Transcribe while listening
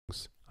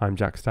I'm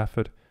Jack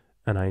Stafford,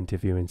 and I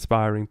interview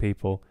inspiring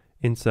people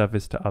in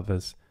service to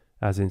others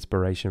as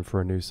inspiration for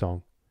a new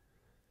song.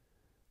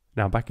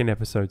 Now, back in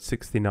episode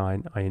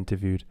 69, I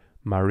interviewed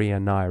Maria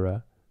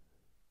Naira,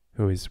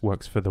 who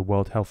works for the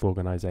World Health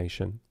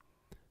Organization,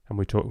 and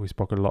we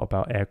spoke a lot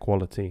about air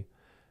quality.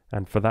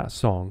 And for that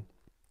song,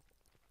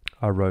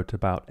 I wrote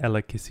about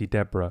Ella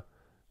Kissi-Debrah,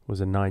 who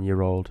was a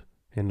 9-year-old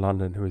in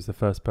London who was the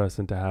first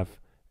person to have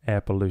air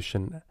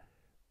pollution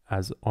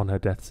as on her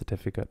death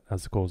certificate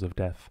as the cause of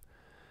death.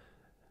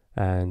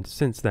 And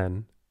since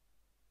then,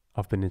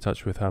 I've been in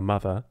touch with her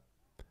mother,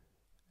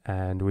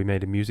 and we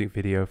made a music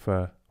video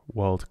for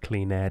World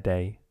Clean Air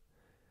Day,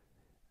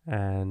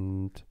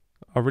 and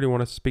I really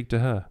want to speak to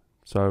her.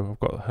 So I've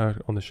got her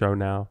on the show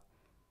now,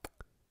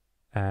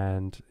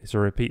 and it's a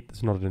repeat.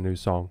 It's not a new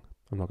song.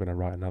 I'm not going to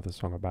write another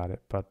song about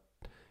it, but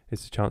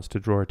it's a chance to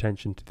draw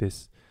attention to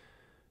this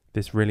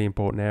really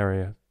important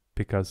area,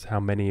 because how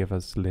many of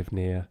us live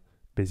near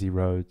busy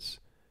roads?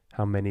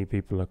 How many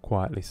people are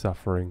quietly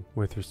suffering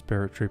with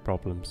respiratory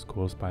problems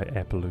caused by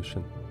air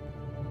pollution?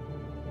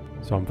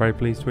 So I'm very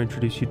pleased to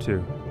introduce you to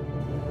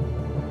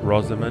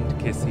Rosamund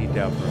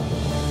Kissi-Debrah.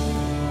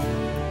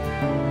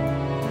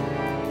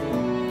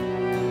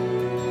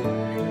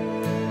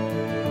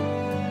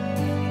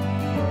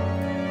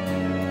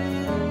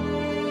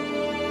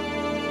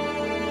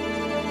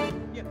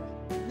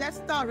 Let's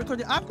start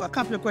recording. I've got a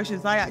couple of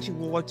questions I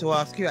actually want to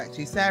ask you.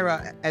 Actually,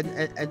 Sarah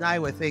and I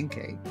were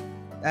thinking,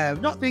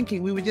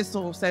 we were just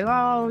sort of saying,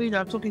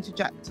 I'm talking to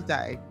Jack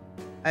today,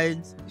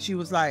 and she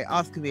was like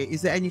asking me,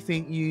 is there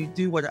anything you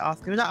do want to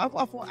ask him? And I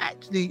thought,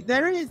 actually,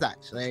 there is.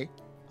 Actually,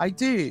 I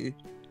do.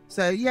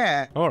 So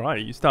yeah. All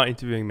right, you start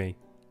interviewing me.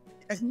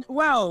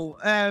 Well,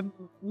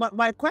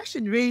 my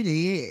question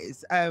really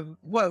is,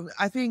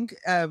 I think,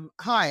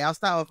 hi, I'll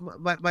start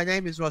off. My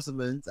name is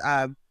Rosamund.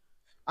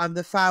 I'm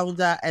the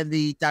founder and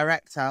the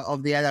director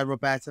of the Ella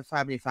Roberta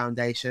Family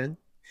Foundation.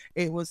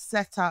 It was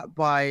set up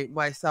by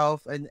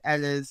myself and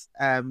Ella's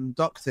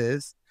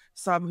doctors,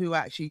 some who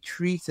actually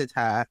treated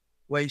her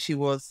when she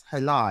was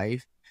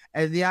alive.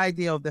 And the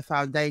idea of the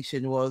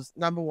foundation was,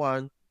 number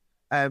one,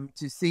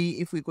 to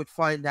see if we could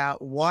find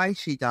out why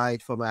she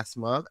died from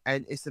asthma.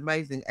 And it's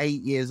amazing,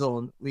 8 years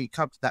on, we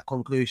come to that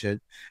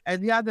conclusion.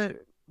 And the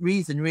other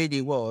reason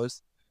really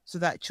was so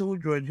that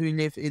children who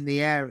live in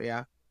the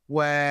area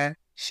where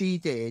she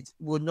did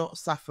would not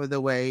suffer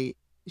the way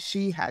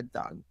she had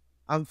done.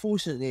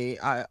 Unfortunately,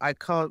 I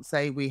can't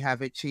say we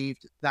have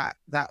achieved that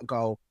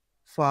goal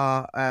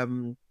far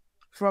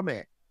from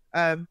it.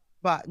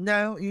 But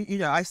no,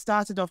 I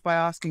started off by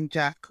asking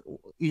Jack,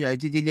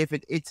 did he live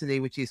in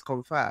Italy, which is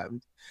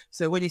confirmed.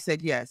 So when he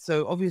said yes,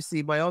 so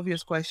obviously my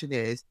obvious question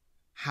is,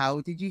 how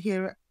did you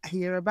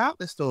hear about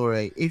the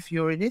story if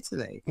you're in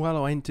Italy?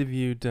 Well, I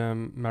interviewed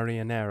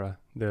Maria Naira,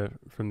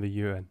 from the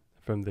UN,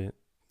 from the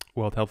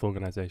World Health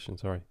Organization,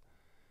 sorry.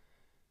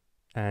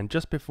 And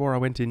just before I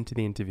went into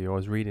the interview, I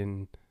was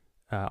reading,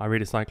 I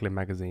read a cycling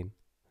magazine,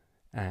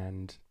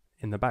 and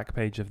in the back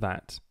page of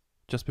that,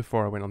 just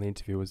before I went on the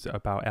interview, was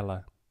about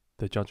Ella,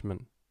 the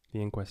judgment,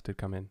 the inquest had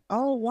come in.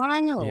 Oh,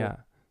 wow. Yeah.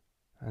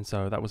 And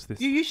so that was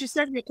this. You should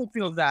send me a copy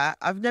of that.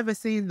 I've never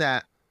seen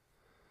that.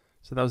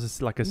 So that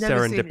was like a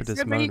Never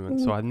serendipitous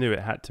moment. So I knew it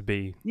had to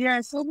be.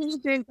 Yeah, so many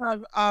things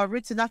are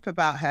written up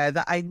about her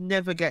that I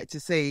never get to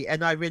see.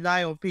 And I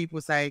rely on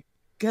people saying,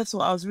 guess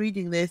what, I was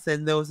reading this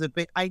and there was a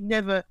bit,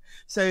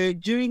 so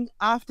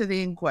after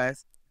the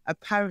inquest,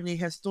 apparently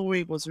her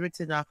story was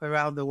written up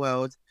around the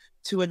world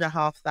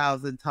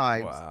 2,500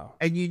 times. Wow.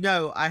 And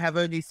I have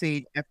only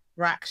seen a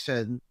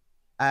fraction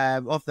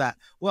of that.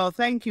 Well,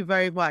 thank you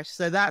very much.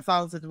 So that's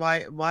answered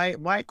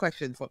my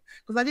question,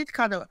 because I did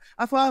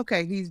I thought,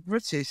 okay, he's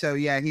British, so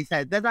yeah, he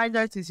said. Then I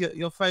noticed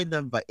your phone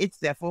number. It's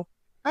there for,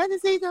 how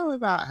does he know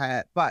about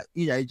her? But,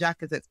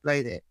 Jack has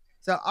explained it.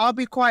 So I'll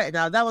be quiet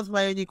now. That was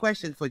my only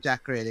question for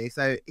Jack, really.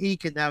 So he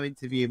can now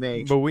interview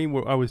me. But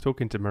I was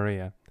talking to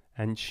Maria,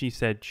 and she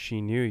said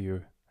she knew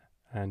you,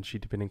 and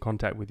she'd been in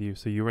contact with you.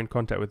 So you were in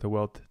contact with the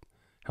World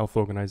Health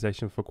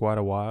Organization for quite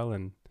a while.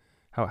 And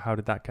how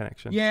did that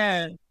connection?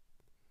 Yeah,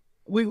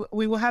 we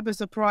will have a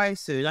surprise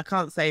soon. I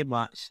can't say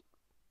much.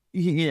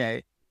 We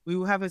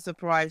will have a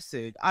surprise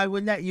soon. I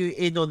will let you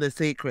in on the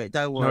secret.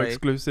 Don't worry. No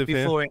exclusive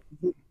here.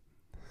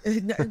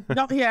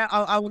 Not here.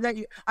 I will let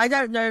you. I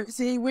don't know.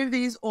 See, with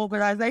these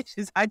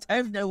organizations, I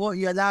don't know what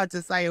you're allowed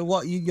to say and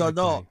what you're okay.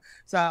 Not.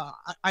 So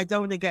I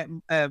don't want to get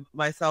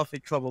myself in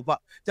trouble. But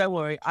don't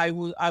worry. I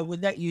will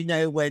let you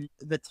know when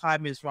the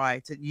time is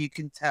right, and you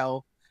can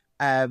tell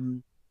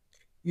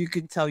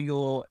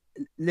your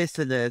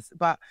listeners.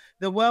 But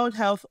the World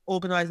Health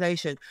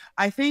Organization,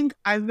 I think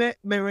I met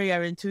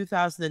Maria in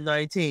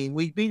 2019.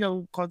 We'd been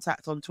on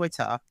contact on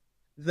Twitter.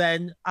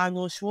 Then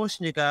Arnold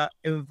Schwarzenegger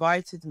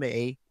invited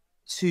me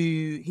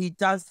he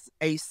does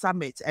a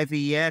summit every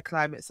year,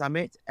 climate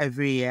summit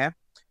every year.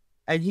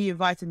 And he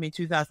invited me in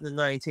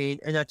 2019,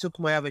 and I took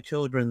my other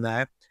children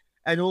there.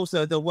 And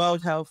also the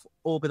World Health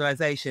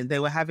Organization, they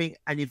were having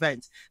an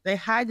event. They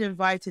had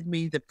invited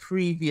me the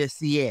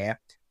previous year,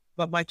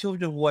 but my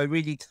children were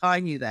really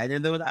tiny then,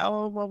 and they were like,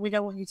 "Oh, well, we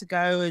don't want you to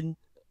go," and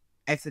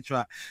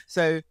etc.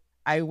 So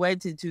I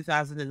went in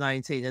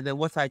 2019, and then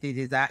what I did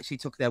is I actually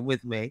took them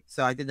with me,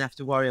 so I didn't have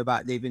to worry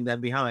about leaving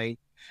them behind.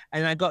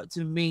 And I got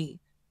to meet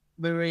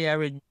Maria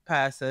in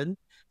person.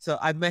 So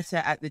I met her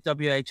at the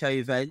WHO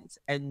event,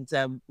 and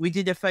we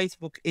did a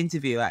Facebook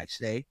interview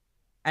actually.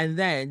 And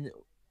then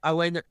I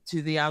went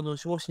to the Arnold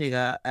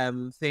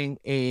Schwarzenegger thing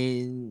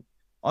in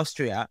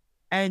Austria.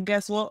 And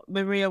guess what?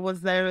 Maria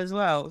was there as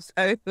well. So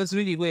it was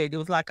really weird. It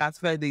was like I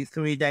spent these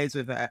 3 days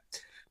with her.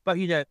 But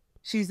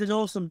she's an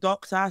awesome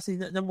doctor. See,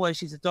 number one,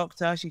 she's a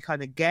doctor. She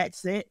kind of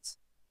gets it.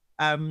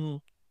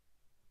 And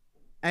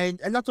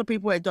a lot of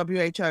people at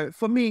WHO,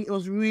 for me, it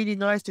was really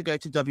nice to go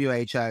to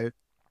WHO.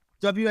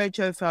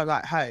 WHO felt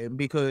like home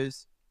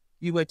because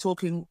you were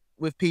talking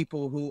with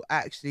people who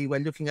actually were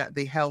looking at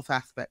the health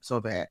aspects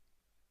of it.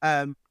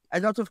 A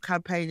lot of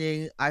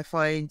campaigning I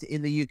find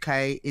in the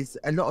UK is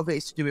a lot of it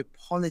is to do with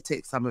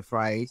politics, I'm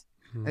afraid.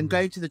 And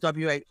going to the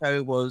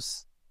WHO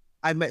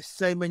I met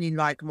so many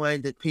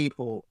like-minded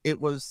people. It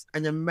was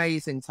an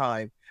amazing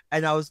time.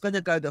 And I was going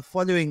to go the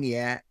following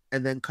year,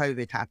 and then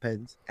COVID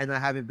happened, and I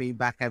haven't been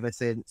back ever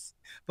since.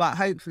 But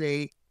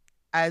hopefully,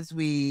 as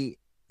we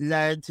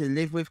learn to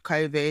live with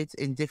COVID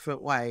in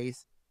different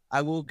ways,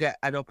 I will get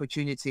an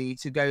opportunity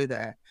to go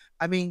there.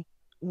 I mean,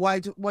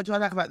 what do I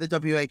like about the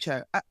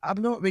WHO?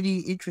 I'm not really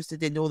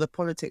interested in all the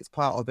politics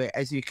part of it,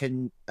 as you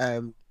can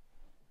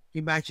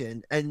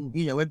imagine. And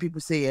when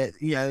people see it,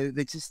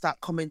 they just start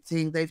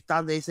commenting, they've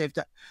done this, they've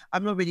done.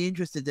 I'm not really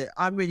interested in it.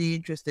 I'm really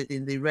interested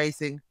in the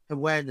raising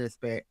awareness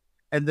bit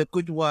and the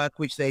good work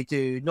which they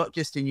do, not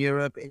just in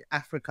Europe, in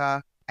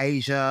Africa,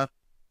 Asia,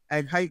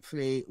 and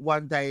hopefully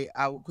one day,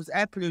 because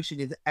air pollution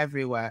is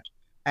everywhere,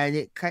 and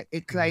it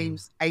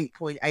claims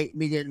 8.8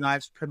 million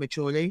lives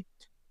prematurely,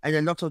 and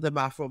a lot of them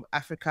are from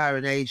Africa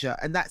and Asia,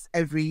 and that's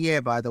every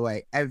year, by the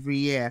way, every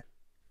year,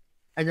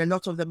 and a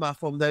lot of them are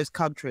from those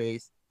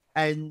countries.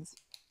 And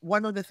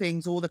one of the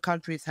things all the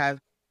countries have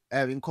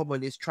in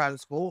common is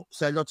transport.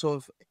 So a lot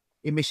of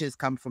emissions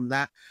come from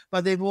that.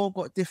 But they've all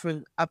got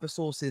different other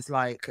sources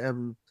like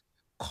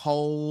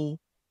coal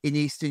in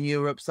Eastern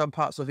Europe. Some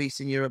parts of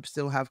Eastern Europe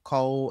still have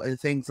coal and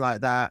things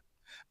like that.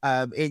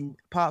 In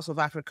parts of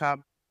Africa,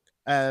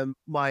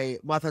 my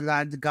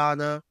motherland,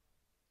 Ghana,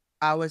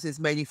 ours is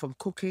mainly from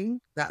cooking.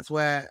 That's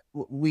where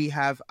we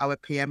have our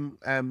PM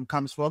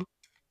comes from.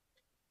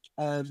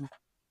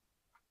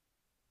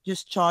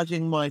 Just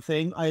charging my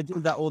thing. I do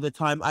that all the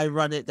time. I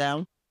run it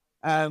down.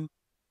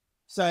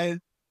 So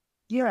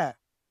yeah,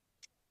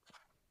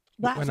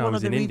 that's When I one of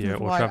was the in India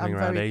reasons or why traveling I'm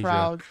around very Asia,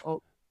 proud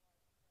of.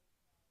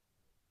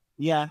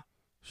 Yeah.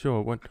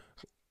 sure.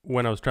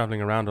 When I was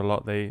traveling around a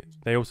lot, they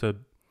also,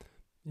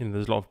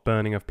 there's a lot of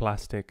burning of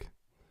plastic,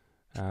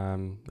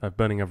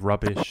 burning of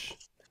rubbish.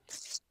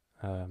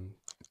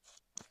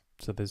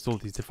 So there's all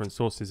these different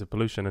sources of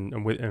pollution,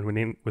 and with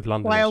London, it's just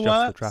the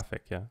Fireworks.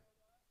 traffic. Yeah.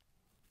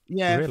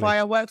 Yeah, Really?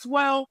 fireworks.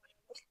 Well,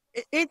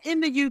 in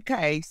the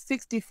UK,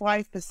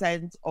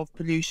 65% of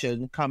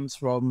pollution comes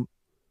from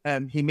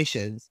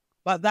emissions,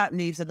 but that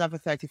leaves another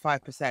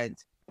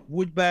 35%.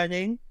 Wood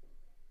burning,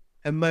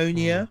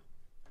 ammonia,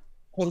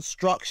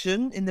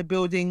 construction in the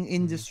building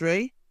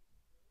industry.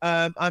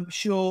 I'm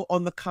sure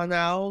on the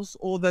canals,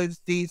 all those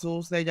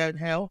diesels, they don't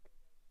help.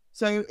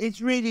 So it's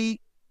really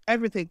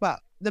everything. But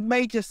the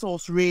major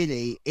source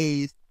really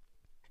is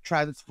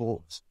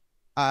transport.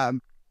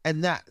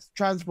 And that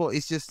transport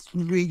is just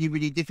really,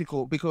 really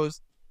difficult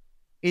because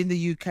in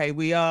the UK,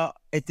 we are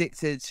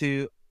addicted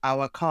to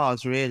our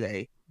cars,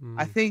 really.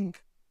 I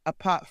think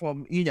apart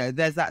from,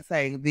 there's that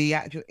saying, the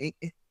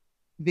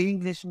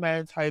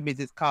Englishman's home is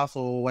his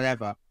castle or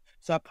whatever.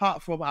 So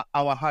apart from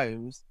our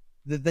homes,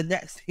 the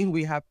next thing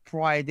we have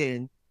pride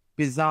in,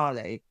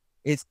 bizarrely,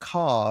 is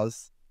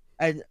cars.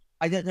 And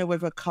I don't know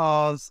whether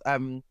cars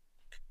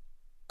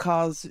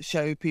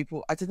show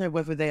people, I don't know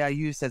whether they are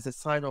used as a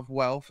sign of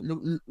wealth.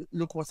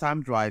 Look what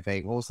I'm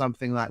driving or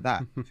something like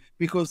that.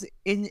 Because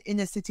in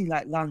a city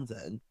like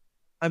London,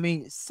 I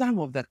mean, some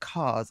of the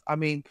cars, I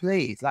mean,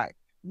 please, like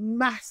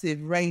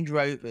massive Range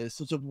Rovers,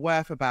 sort of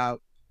worth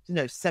about,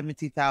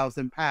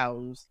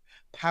 £70,000,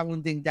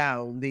 pounding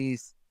down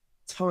these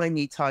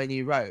tiny,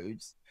 tiny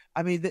roads.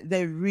 I mean,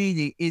 there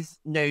really is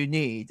no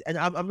need. And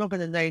I'm not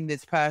going to name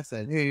this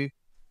person who,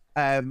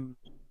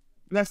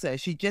 bless her,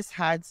 she just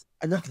had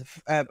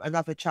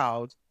another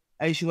child,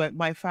 and she went,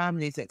 my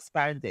family's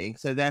expanding,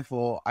 so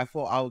therefore I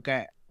thought I'll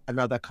get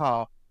another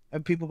car.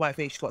 And people might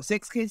think she's got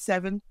 6 kids,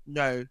 7.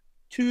 No,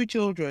 2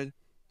 children.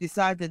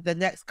 Decided the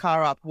next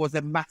car up was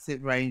a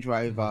massive Range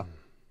Rover.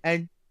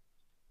 And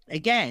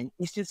again,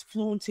 it's just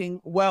flaunting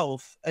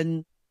wealth.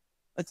 And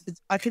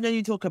I can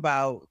only talk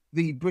about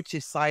the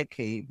British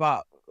psyche,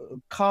 but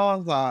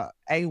cars are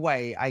a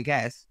way, I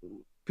guess,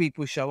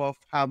 people show off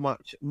how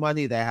much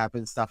money they have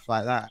and stuff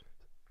like that.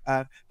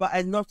 But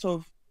a lot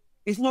of,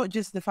 it's not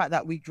just the fact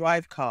that we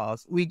drive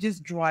cars, we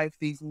just drive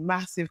these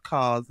massive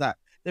cars that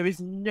there is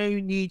no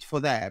need for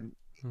them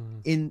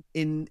in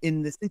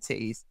the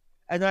cities.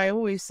 And I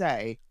always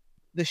say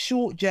the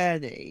short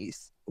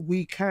journeys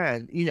we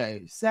can,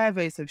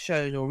 surveys have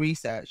shown, or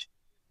research,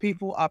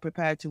 people are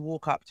prepared to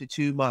walk up to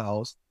 2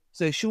 miles.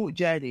 So short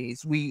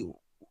journeys, we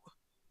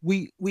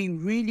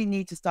really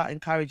need to start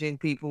encouraging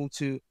people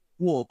to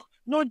walk,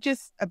 not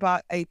just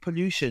about a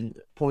pollution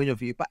point of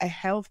view, but a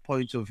health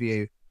point of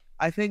view.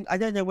 I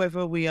don't know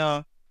whether we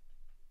are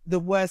the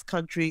worst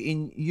country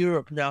in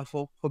Europe now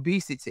for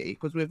obesity,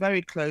 because we're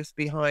very close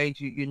behind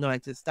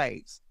United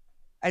States.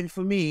 And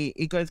for me,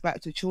 it goes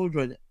back to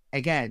children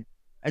again.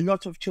 A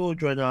lot of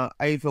children are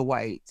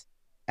overweight,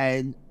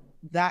 and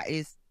that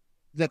is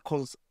the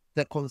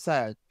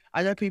concern.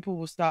 I know people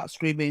will start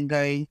screaming,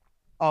 going,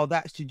 "Oh,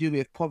 that's to do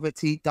with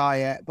poverty,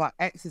 diet," but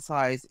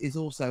exercise is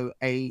also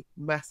a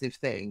massive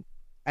thing.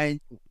 And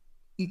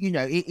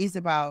it is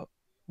about,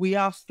 we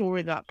are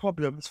storing up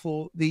problems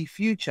for the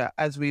future,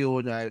 as we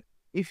all know.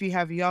 If you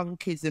have young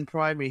kids in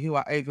primary who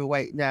are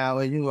overweight now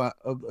and who are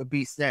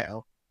obese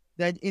now,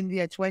 then in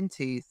their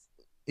 20s,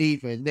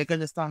 even, they're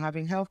going to start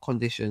having health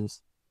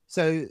conditions.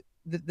 So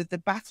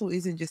the battle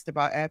isn't just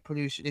about air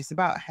pollution, it's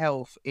about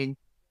health in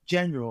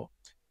general.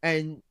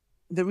 And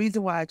the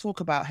reason why I talk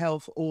about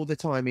health all the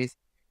time is,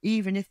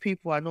 even if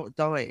people are not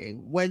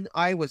dying, when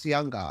I was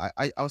younger,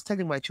 I was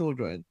telling my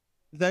children,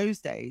 those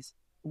days,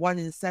 1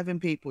 in 7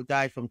 people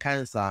died from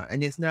cancer,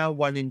 and it's now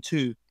 1 in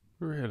 2.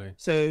 Really?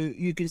 So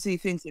you can see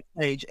things have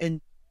changed. And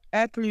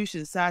air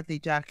pollution, sadly,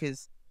 Jack,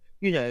 is,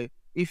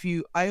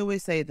 I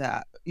always say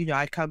that,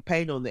 I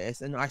campaign on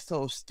this, and I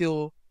sort of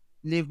still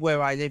live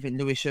where I live in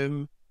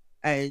Lewisham.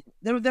 And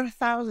there are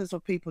thousands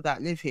of people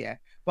that live here,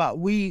 but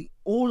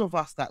all of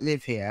us that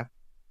live here,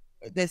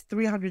 there's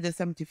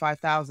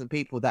 375,000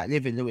 people that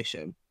live in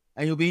Lewisham.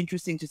 And it'll be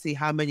interesting to see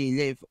how many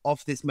live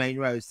off this main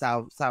road,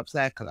 South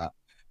Circular.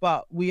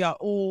 But we are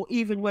all,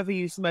 even whether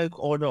you smoke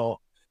or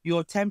not,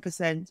 you're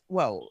 10%,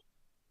 well,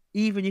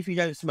 even if you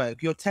don't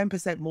smoke, you're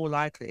 10% more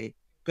likely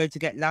going to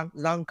get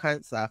lung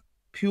cancer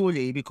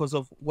purely because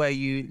of where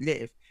you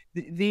live.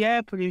 The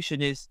air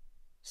pollution is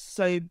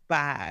so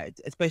bad,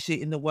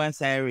 especially in the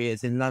worst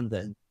areas in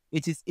London.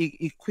 It is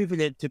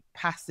equivalent to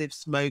passive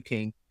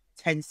smoking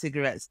 10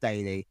 cigarettes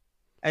daily.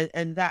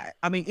 And that,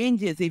 I mean,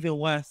 India is even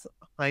worse,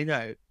 I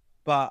know.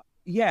 But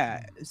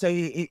yeah, so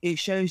it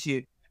shows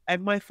you.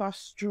 And my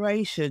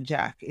frustration,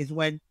 Jack, is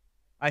when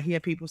I hear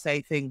people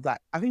say things like,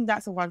 I think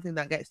that's the one thing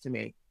that gets to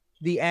me.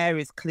 The air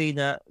is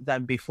cleaner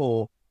than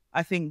before.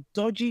 I think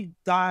dodgy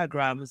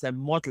diagrams and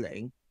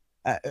modeling,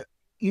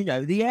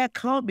 the air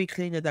can't be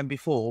cleaner than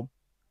before.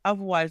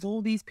 Otherwise,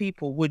 all these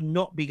people would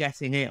not be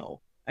getting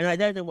ill. And I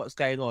don't know what's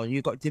going on.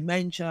 You've got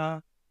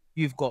dementia,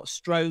 you've got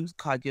strokes,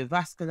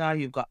 cardiovascular,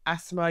 you've got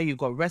asthma, you've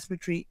got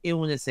respiratory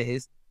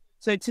illnesses.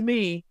 So to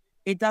me,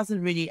 it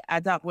doesn't really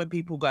add up when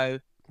people go,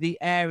 the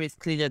air is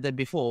cleaner than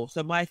before.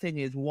 So my thing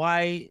is,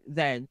 why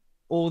then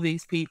all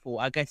these people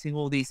are getting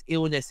all these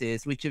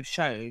illnesses, which have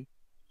shown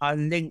are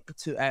linked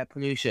to air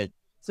pollution?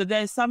 So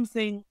there's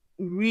something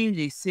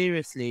really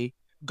seriously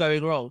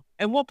going wrong.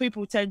 And what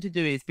people tend to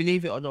do is,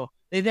 believe it or not,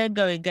 they then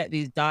go and get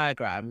these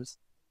diagrams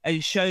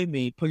and show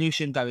me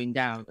pollution going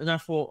down. And I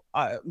thought,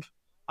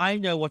 I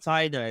know what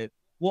I know.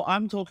 What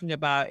I'm talking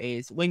about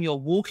is when you're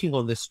walking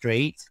on the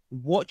street,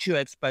 what you're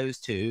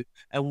exposed to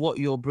and what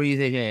you're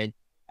breathing in.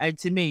 And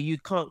to me, you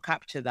can't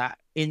capture that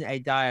in a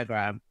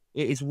diagram.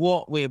 It is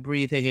what we're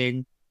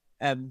breathing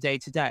in day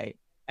to day.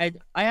 And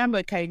I am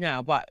okay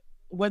now, but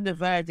when the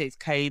verdict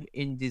came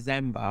in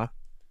December,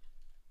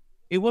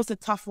 it was a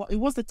tough one. It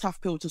was a tough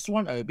pill to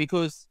swallow,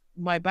 because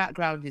my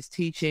background is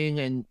teaching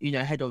and,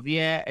 head of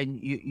year, and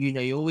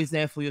you're always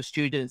there for your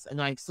students.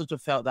 And I sort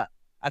of felt that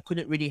I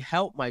couldn't really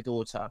help my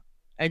daughter.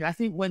 And I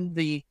think when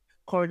the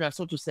coroner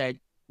sort of said,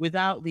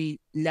 without the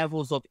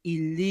levels of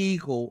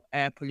illegal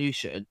air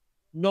pollution,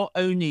 not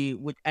only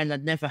would Ella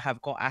never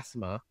have got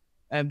asthma,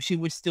 she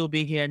would still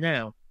be here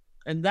now.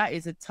 And that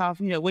is a tough,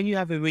 when you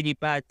have a really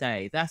bad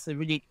day, that's a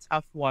really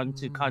tough one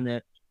to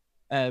kind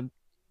of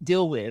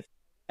deal with.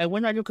 And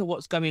when I look at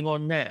what's going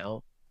on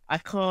now, I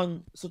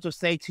can't sort of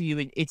say to you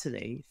in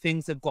Italy,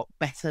 things have got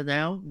better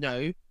now.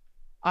 No.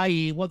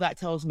 I.e., what that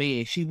tells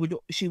me is she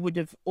would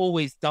have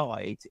always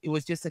died. It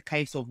was just a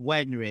case of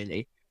when,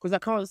 really. Because I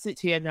can't sit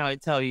here now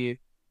and tell you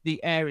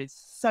the air is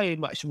so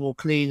much more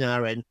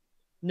cleaner. And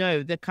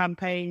no, the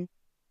campaign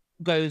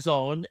goes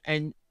on,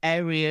 and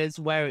areas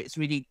where it's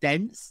really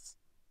dense,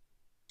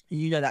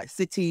 like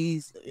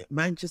cities,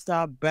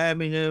 Manchester,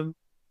 Birmingham,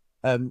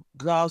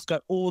 Glasgow,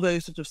 all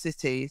those sort of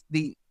cities,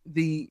 the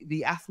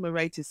asthma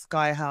rate is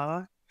sky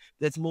high.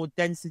 There's more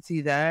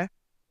density there.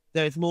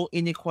 There's more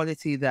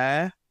inequality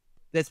there.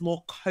 There's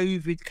more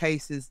COVID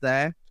cases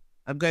there.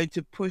 I'm going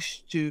to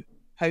push to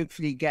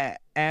hopefully get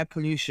air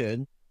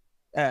pollution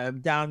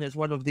down as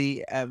one of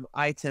the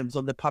items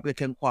on the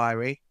public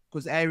inquiry,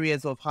 because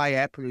areas of high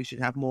air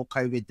pollution have more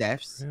COVID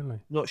deaths. Really?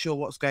 Not sure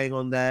what's going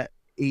on there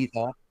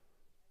either.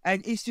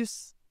 And it's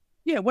just,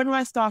 when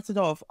I started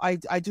off, I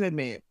do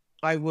admit,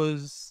 I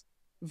was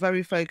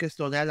very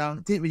focused on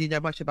Ella. Didn't really know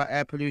much about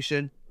air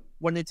pollution.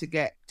 Wanted to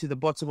get to the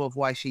bottom of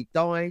why she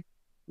died,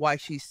 why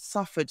she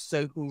suffered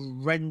so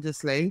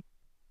horrendously.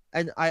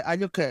 And I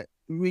look at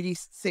really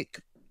sick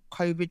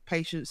COVID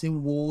patients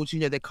in wards,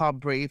 they can't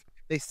breathe.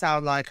 They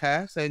sound like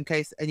her. So in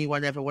case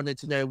anyone ever wanted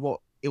to know what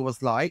it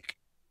was like,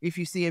 if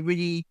you see a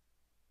really,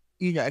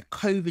 a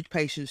COVID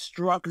patient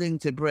struggling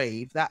to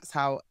breathe, that's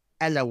how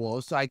Ella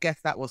was. So I guess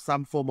that was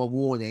some form of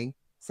warning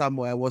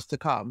somewhere was to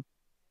come.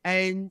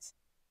 And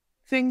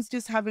things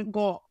just haven't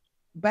got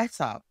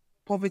better.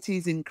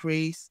 Poverty's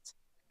increased.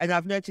 And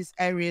I've noticed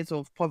areas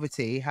of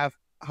poverty have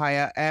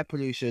higher air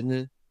pollution.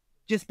 And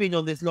just been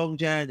on this long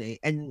journey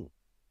and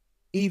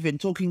even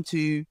talking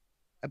to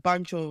a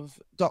bunch of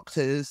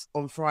doctors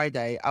on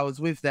Friday, I was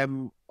with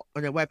them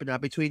on a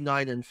webinar between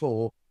 9 and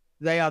 4.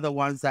 They are the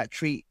ones that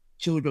treat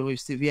children with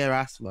severe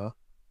asthma.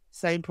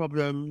 Same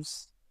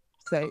problems.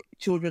 So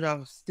children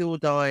are still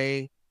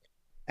dying.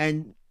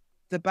 And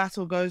the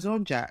battle goes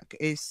on, Jack.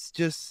 It's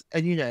just,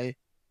 and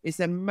it's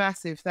a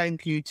massive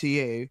thank you to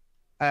you.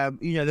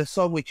 The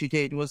song which you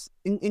did was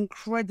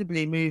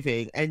incredibly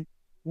moving, and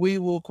we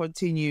will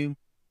continue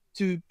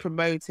to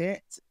promote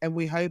it, and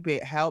we hope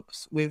it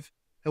helps with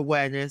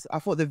awareness. I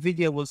thought the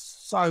video was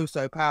so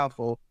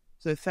powerful.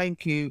 So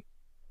thank you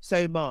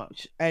so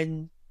much.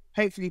 And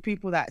hopefully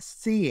people that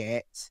see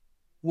it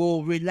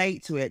will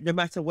relate to it no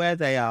matter where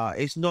they are.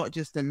 It's not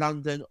just a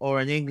London or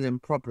an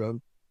England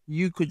problem.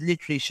 You could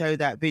literally show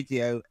that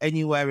video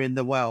anywhere in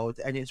the world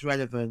and it's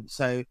relevant.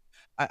 So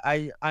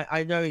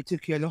I know it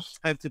took you a long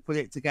time to put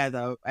it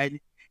together, and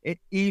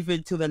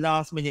even till the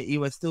last minute you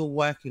were still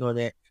working on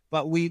it.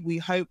 But we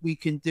hope we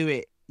can do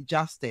it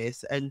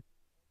justice. And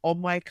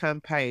on my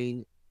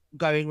campaign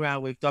going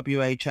around with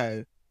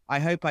WHO, I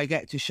hope I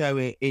get to show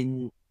it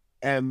in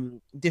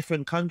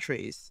different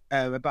countries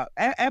about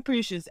air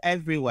pollution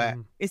everywhere.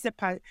 It's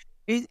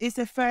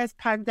a first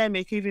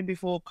pandemic even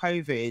before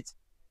COVID.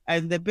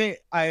 And the bit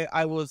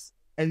I was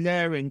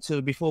alluring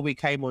to before we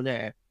came on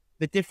air,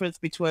 the difference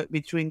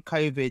between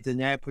COVID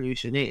and air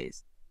pollution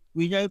is,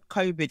 we know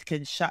COVID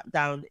can shut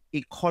down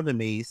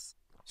economies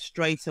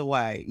straight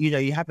away.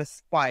 You have a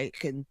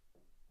spike and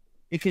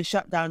it can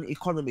shut down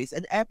economies.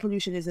 And air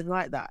pollution isn't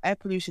like that. Air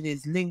pollution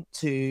is linked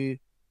to,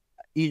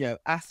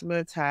 asthma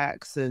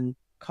attacks and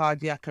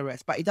cardiac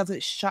arrest, but it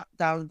doesn't shut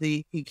down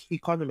the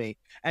economy.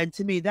 And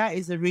to me, that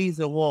is the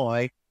reason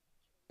why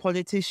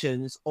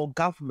politicians or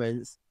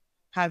governments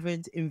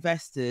haven't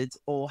invested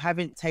or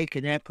haven't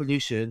taken air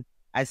pollution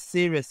as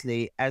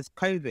seriously as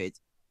COVID.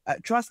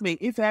 Trust me,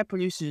 if air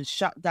pollution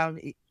shut down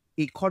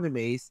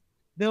economies,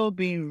 they'll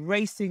be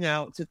racing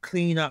out to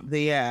clean up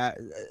the air.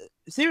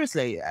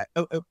 Seriously.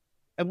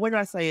 And when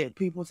I say it,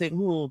 people think,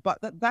 oh, but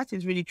that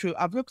is really true.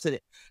 I've looked at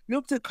it.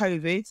 Looked at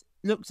COVID,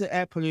 looked at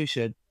air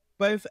pollution,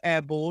 both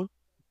airborne,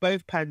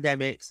 both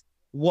pandemics.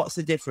 What's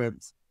the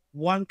difference?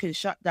 One can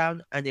shut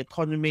down an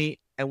economy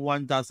and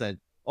one doesn't.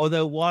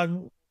 Although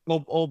one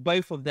or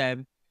both of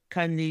them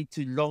can lead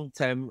to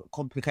long-term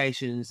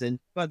complications.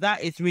 But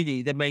that is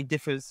really the main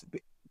difference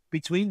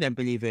between them,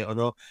 believe it or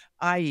not,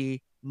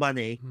 i.e.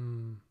 money.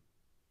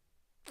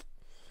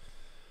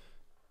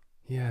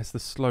 Yeah, it's the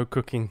slow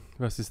cooking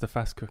versus the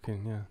fast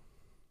cooking, yeah.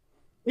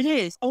 It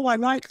is. Oh, I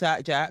like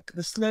that, Jack.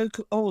 The slow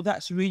oh,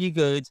 that's really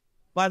good.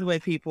 By the way,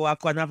 people, I've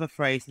got another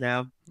phrase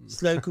now.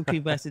 Slow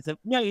cooking versus it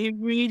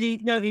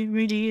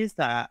really is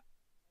that.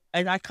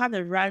 And I kind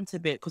of rant a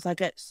bit because I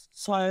get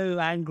so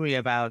angry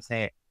about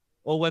it.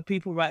 Or when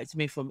people write to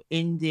me from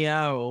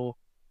India or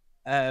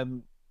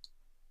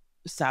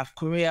South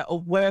Korea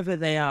or wherever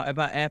they are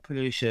about air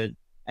pollution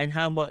and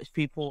how much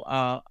people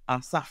are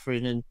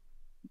suffering. And,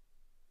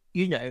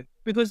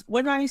 because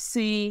when I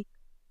see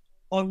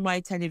on my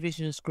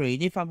television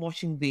screen, if I'm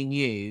watching the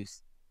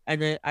news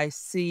and I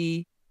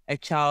see a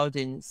child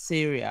in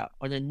Syria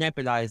on a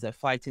nebulizer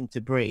fighting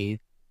to breathe,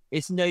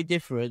 it's no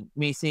different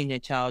me seeing a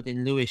child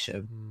in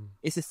Lewisham.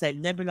 It's the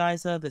same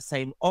nebulizer, the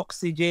same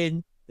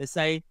oxygen,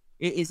 it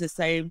is the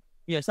same,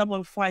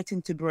 someone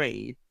fighting to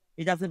breathe.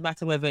 It doesn't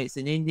matter whether it's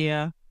in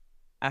India,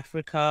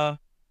 Africa,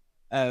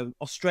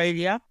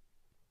 Australia.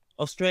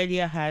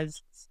 Australia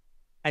has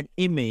an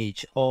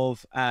image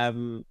of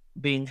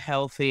being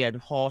healthy and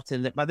hot,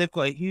 but they've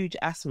got a huge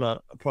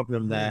asthma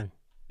problem there,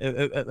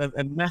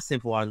 a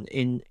massive one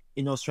in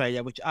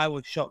Australia, which I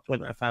was shocked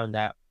when I found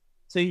out.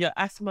 So,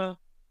 asthma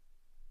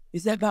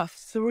is there about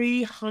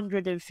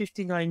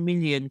 359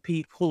 million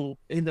people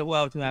in the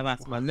world who have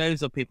asthma.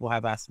 Loads of people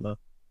have asthma.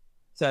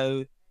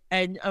 So,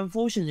 and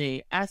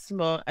unfortunately,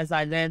 asthma, as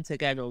I learned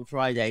again on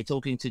Friday,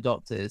 talking to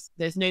doctors,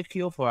 there's no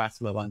cure for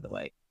asthma, by the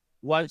way.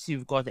 Once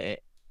you've got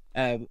it,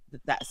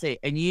 that's it.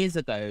 And years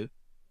ago,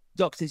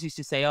 doctors used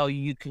to say, oh,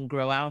 you can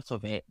grow out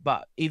of it.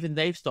 But even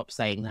they've stopped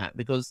saying that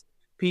because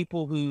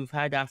people who've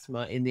had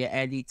asthma in their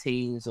early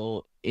teens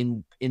or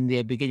in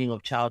their beginning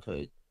of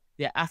childhood,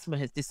 their asthma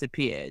has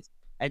disappeared.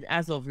 And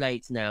as of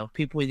late now,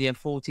 people in their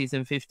 40s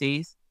and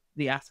 50s,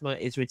 the asthma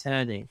is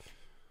returning.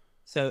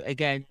 So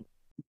again,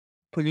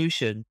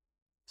 pollution.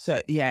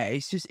 So yeah,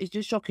 it's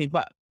just shocking.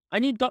 But I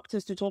need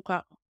doctors to talk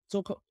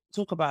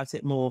about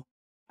it more.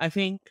 I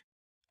think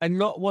a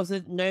lot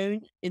wasn't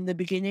known in the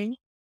beginning.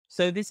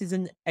 So this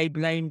isn't a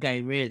blame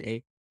game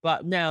really.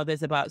 But now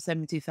there's about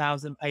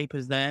 70,000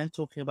 papers there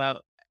talking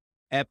about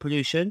air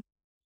pollution.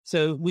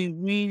 So we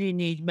really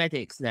need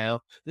medics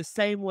now. The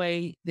same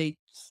way they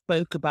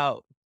spoke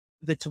about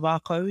the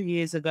tobacco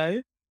years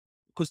ago,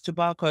 because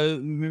tobacco,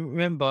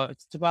 remember,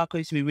 tobacco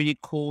used to be really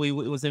cool. It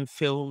was in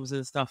films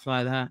and stuff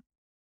like that.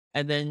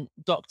 And then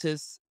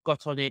doctors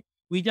got on it.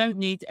 We don't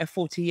need a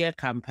 40-year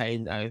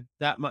campaign, though.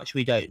 That much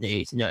we don't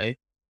need, no.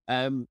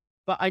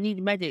 But I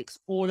need medics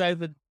all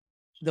over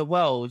the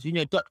world.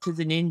 Doctors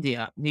in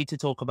India need to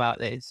talk about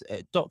this.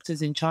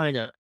 Doctors in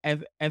China,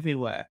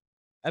 everywhere,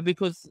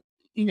 because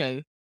you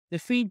know the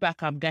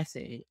feedback I'm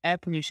getting, air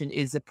pollution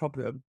is a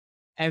problem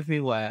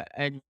everywhere,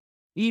 and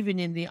even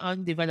in the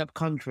undeveloped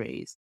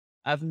countries.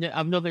 I'm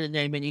not going to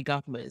name any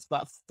governments,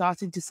 but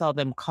starting to sell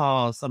them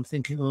cars. I'm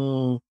thinking,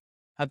 oh,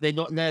 have they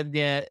not learned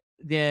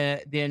their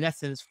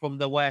lessons from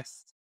the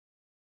West?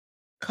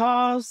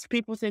 Cars,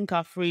 people think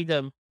are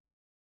freedom.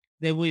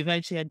 They will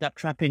eventually end up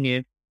trapping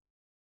you.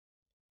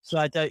 So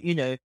I don't,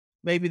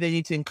 maybe they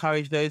need to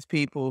encourage those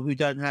people who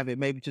don't have it,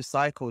 maybe to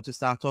cycle to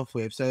start off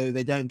with, so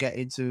they don't get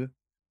into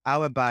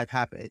our bad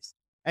habits.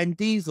 And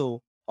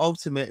diesel,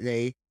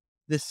 ultimately,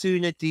 the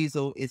sooner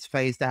diesel is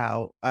phased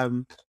out,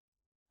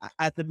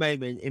 at the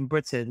moment in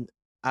Britain,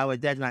 our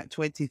deadline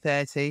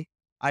 2030.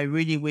 I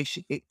really wish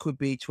it could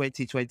be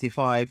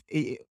 2025.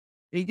 It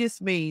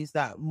just means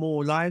that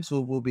more lives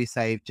will be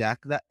saved, Jack.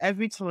 That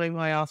every time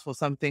I ask for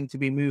something to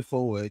be moved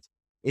forward,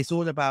 it's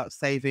all about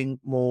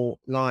saving more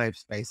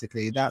lives,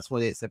 basically. That's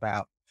what it's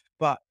about.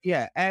 But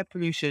yeah, air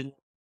pollution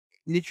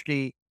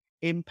literally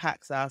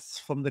impacts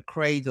us from the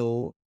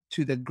cradle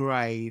to the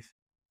grave.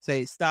 So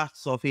it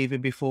starts off even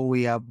before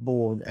we are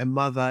born. A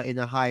mother in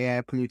a high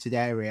air polluted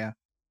area,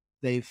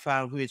 they've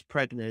found who is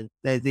pregnant.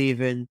 There's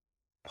even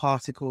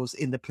particles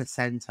in the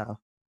placenta.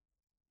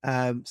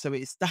 So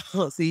it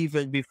starts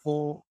even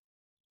before,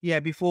 yeah,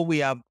 before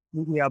we are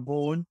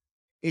born.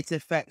 It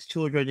affects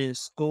children in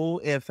school.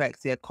 It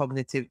affects their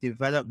cognitive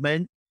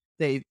development.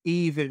 They've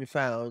even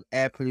found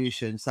air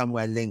pollution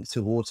somewhere linked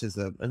to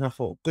autism. And I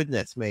thought,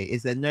 goodness me,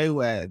 is there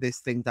nowhere this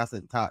thing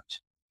doesn't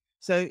touch?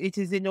 So it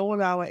is in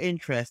all our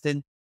interest.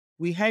 And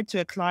we head to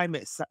a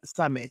climate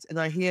summit, and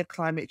I hear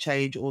climate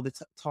change all the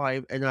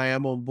time, and I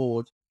am on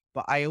board.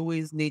 But I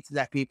always need to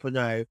let people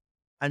know,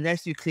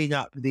 unless you clean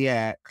up the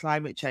air,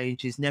 climate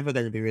change is never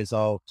going to be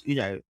resolved.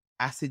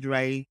 Acid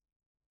rain,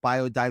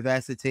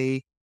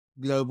 biodiversity,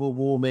 global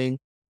warming,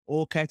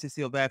 all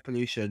courtesy of air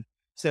pollution.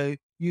 So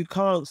you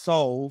can't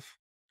solve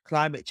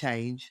climate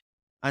change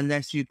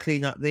unless you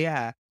clean up the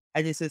air.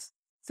 And it's as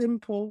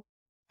simple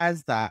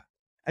as that.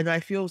 And I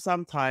feel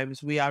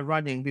sometimes we are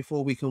running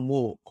before we can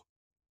walk.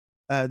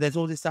 There's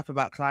all this stuff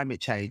about climate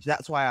change.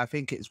 That's why I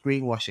think it's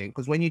greenwashing.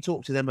 Because when you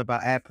talk to them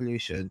about air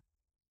pollution,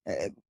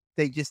 uh,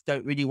 they just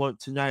don't really want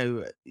to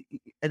know.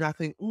 And I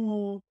think,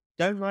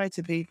 don't lie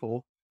to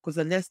people, because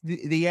unless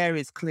the air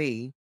is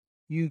clean,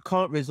 you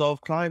can't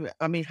resolve climate.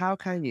 I mean, how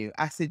can you?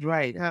 Acid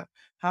rain,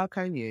 how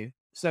can you?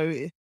 So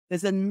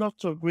there's a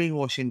lot of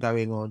greenwashing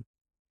going on.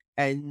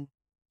 And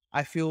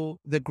I feel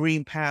the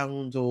green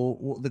pound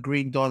or the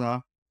green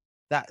dollar,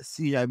 that's,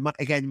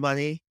 again,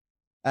 money.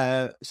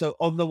 So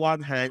on the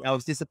one hand, I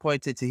was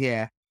disappointed to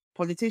hear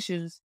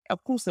politicians,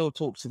 of course, they'll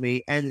talk to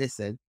me and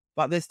listen,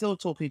 but they're still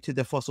talking to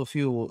the fossil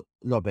fuel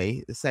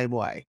lobby the same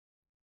way.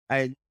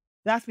 And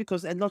that's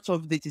because a lot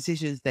of the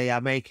decisions they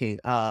are making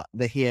are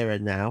the here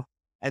and now.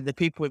 And the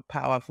people in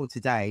power for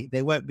today,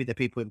 they won't be the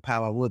people in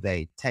power, will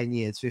they? 10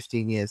 years,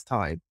 15 years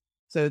time.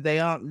 So they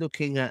aren't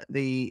looking at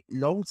the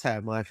long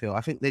term, I feel.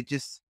 I think they're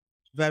just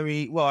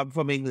well, I'm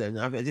from England.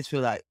 I just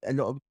feel like a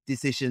lot of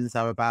decisions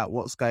are about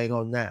what's going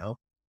on now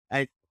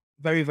and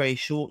very, very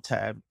short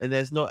term. And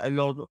there's not a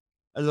lot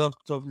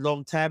of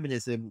long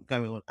termism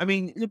going on. I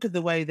mean, look at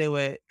the way they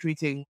were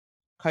treating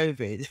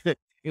COVID.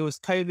 It was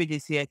COVID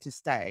is here to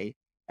stay,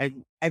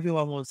 and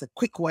everyone wants a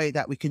quick way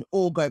that we can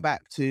all go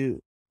back to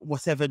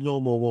whatever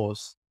normal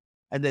was.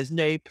 And there's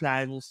no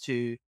plans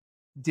to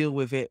deal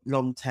with it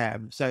long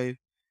term. So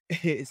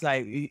it's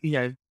like, we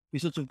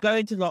sort of go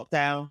into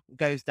lockdown,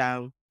 goes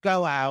down,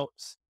 go out,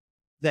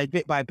 then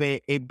bit by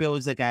bit it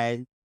builds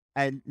again.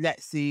 And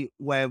let's see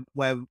where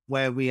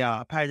we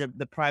are. Apparently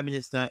the Prime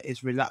Minister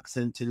is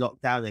reluctant to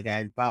lock down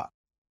again, but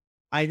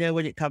I know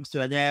when it comes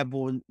to an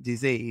airborne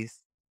disease,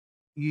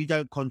 you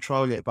don't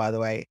control it, by the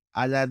way.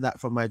 I learned that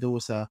from my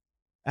daughter.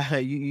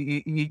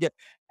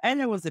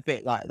 Ella was a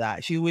bit like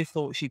that. She always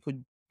thought she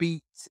could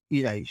she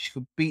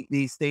could beat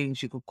these things.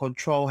 She could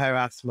control her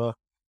asthma.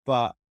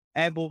 But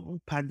airborne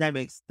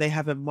pandemics, they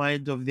have a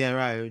mind of their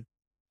own.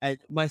 And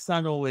my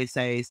son always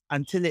says,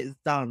 until it's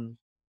done,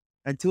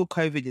 until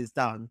COVID is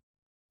done,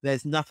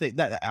 there's nothing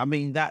I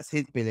mean, that's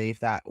his belief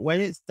that when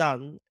it's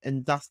done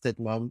and dusted,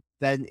 mum,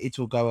 then it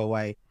will go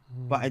away.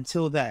 But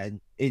until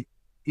then, you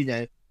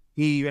know,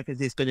 he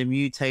reckons it's going to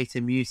mutate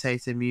and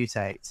mutate and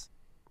mutate.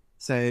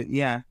 So,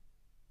 yeah.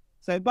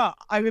 So, but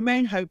I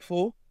remain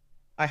hopeful.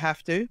 I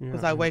have to,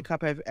 because I wake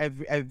up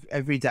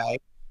every day.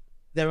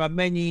 There are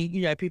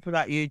many, people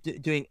like you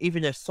doing,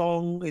 even a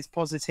song is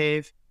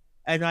positive.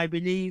 And I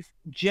believe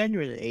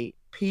generally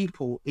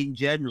people in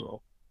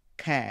general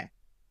care.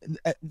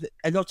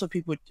 a lot of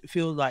people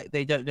feel like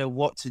they don't know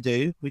what to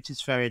do, which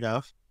is fair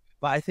enough.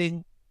 But I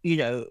think, you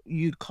know,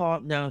 you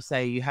can't now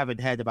say you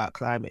haven't heard about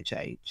climate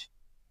change.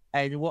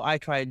 And what I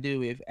try and do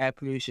with air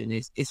pollution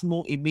is it's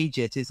more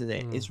immediate, isn't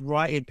it? Mm. It's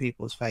right in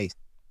people's face.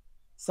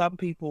 Some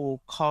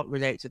people can't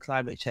relate to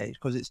climate change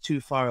because it's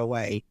too far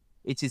away.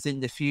 It is in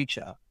the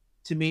future.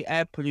 To me,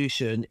 air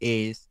pollution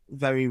is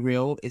very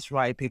real. It's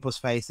right in people's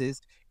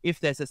faces. If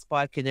there's a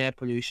spike in air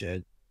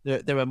pollution,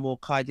 there are more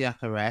cardiac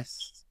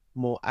arrests,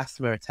 more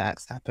asthma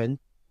attacks happen.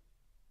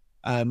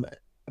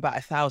 About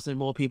 1,000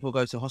 more people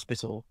go to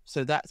hospital.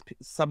 So that's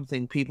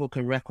something people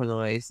can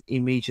recognize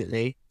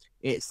immediately.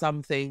 It's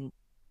something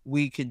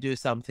we can do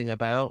something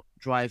about.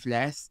 Drive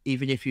less.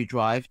 Even if you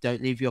drive,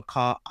 don't leave your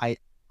car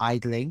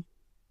idling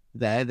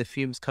there, the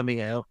fumes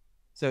coming out.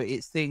 So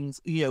it's things,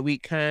 you know, we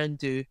can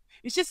do.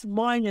 It's just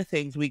minor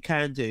things we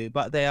can do,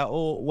 but they are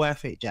all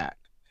worth it, Jack.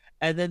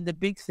 And then the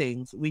big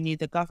things, we need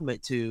the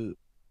government to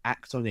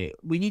act on it.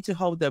 We need to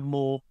hold them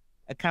more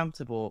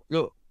accountable.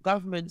 Look,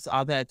 governments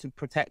are there to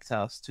protect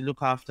us, to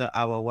look after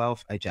our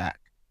welfare, Jack.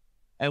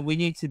 And we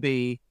need to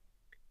be,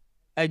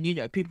 and you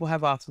know, people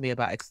have asked me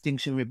about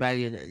Extinction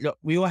Rebellion. Look,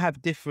 we all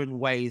have different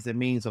ways and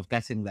means of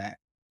getting there.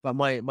 But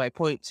my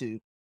point to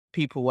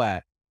people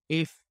were,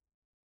 if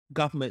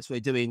governments were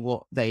doing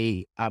what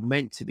they are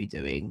meant to be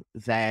doing,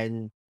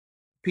 then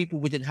people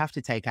wouldn't have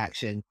to take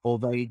action or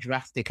very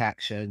drastic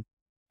action.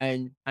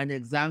 And an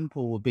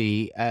example would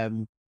be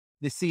the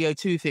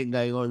CO2 thing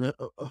going on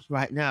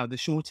right now, the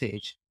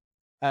shortage.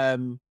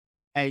 Um,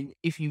 and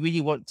if you really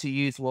want to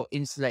use what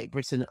Insulate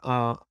Britain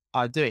are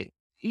doing,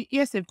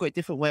 yes, they've got a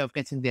different way of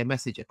getting their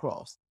message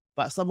across,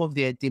 but some of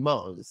their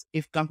demands,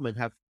 if government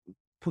have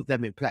put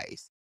them in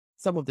place,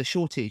 some of the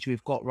shortage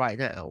we've got right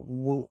now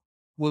will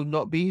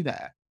not be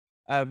there.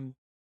 Um,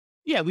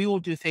 yeah, we all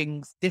do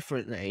things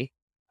differently.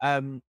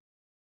 Um,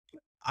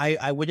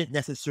 I wouldn't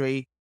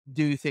necessarily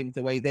do things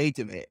the way they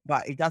do it,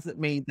 but it doesn't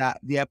mean that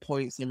their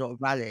points are not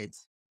valid.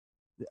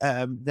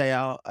 They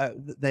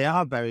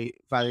are very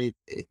valid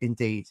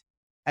indeed.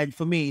 And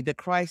for me, the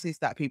crisis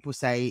that people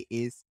say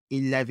is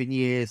 11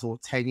 years or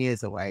 10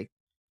 years away.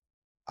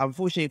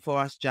 Unfortunately for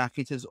us, Jack,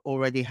 it has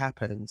already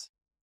happened.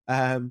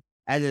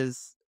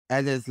 Ella's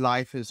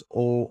life is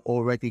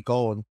already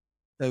gone.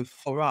 So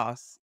for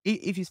us,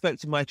 if you spoke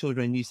to my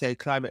children, you say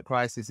climate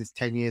crisis is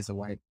 10 years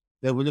away,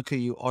 they will look at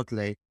you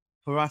oddly.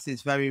 For us,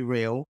 it's very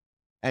real.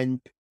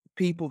 And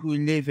people who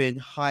live in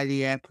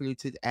highly air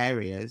polluted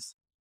areas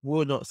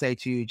will not say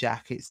to you,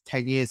 Jack, it's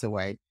 10 years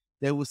away.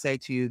 They will say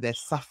to you, they're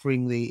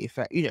suffering the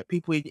effect. You know,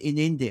 people in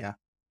India,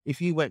 if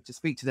you went to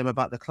speak to them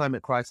about the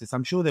climate crisis,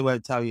 I'm sure they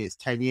won't tell you it's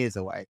 10 years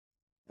away.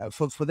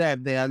 For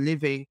them, they are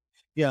living.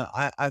 Yeah,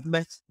 I've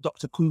met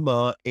Dr.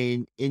 Kumar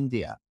in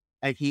India,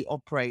 and he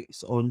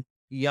operates on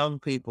young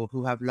people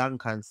who have lung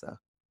cancer.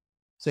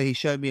 So he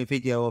showed me a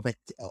video of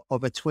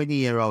a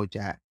 20-year-old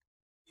Jack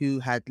who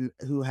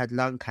had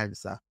lung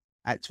cancer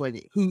at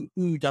 20,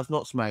 who does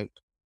not smoke,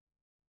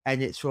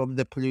 and it's from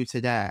the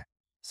polluted air.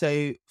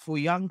 So for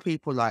young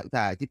people like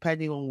that,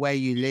 depending on where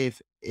you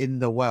live in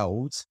the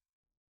world,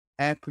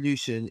 air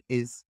pollution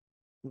is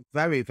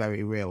very,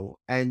 very real.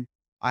 And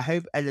I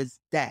hope Ella's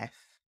death,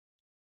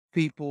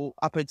 people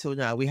up until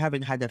now, we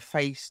haven't had a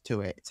face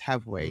to it,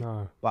 have we?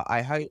 No. But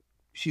I hope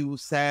she will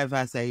serve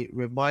as a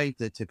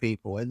reminder to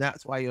people. And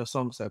that's why your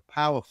song's so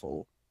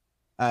powerful,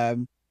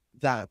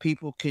 that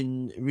people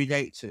can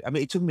relate to. I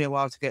mean, it took me a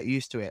while to get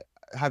used to it,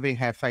 having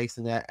her face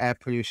in air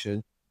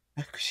pollution.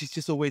 She's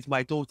just always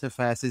my daughter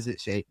first, isn't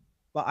she?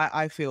 But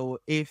I feel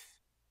if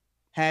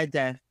her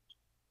death,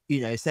 you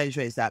know,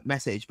 accentuates that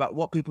message. But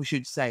what people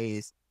should say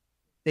is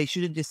they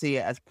shouldn't just see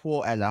it as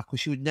poor Ella,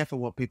 because she would never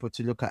want people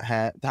to look at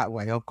her that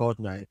way. Oh God,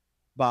 no.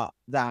 But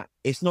that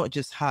it's not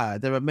just her.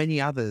 There are many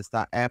others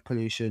that air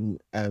pollution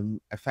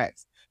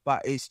affects.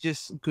 But it's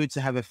just good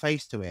to have a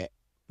face to it,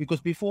 because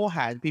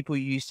beforehand people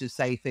used to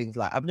say things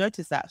like, "I've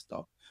noticed that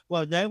stuff."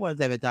 Well, no one's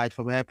ever died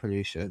from air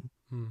pollution,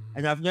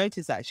 and I've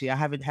noticed actually I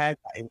haven't heard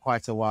that in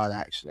quite a while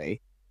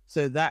actually.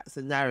 So that's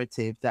a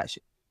narrative that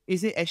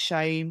is it a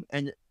shame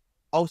and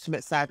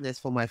ultimate sadness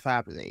for my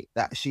family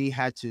that she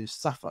had to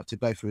suffer to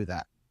go through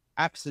that?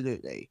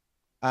 Absolutely.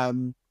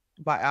 But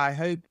I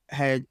hope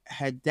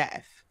her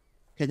death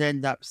can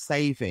end up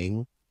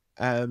saving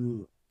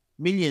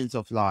millions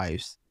of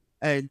lives.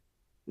 And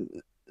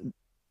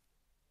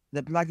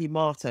the bloody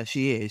martyr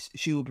she is,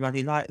 she will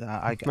bloody like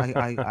that.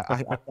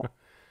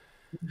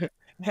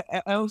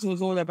 I also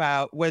was all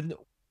about when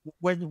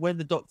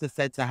the doctor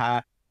said to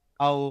her,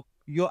 "Oh,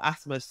 your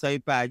asthma is so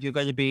bad, you're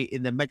going to be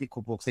in the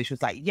medical books." And she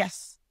was like,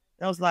 "Yes."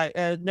 And I was like,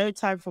 "No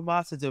time for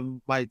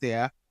martyrdom, my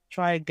dear.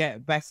 Try and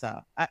get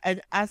better."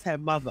 And as her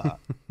mother,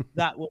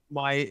 that was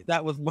my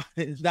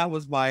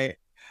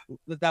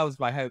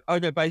hope. Oh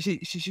no, but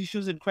she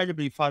was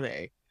incredibly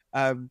funny.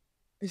 Um,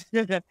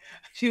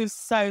 she was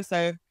so,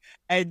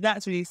 and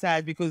that's really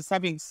sad because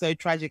something so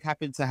tragic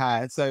happened to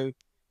her. So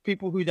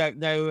people who don't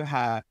know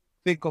her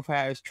think of her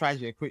as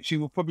tragic, which she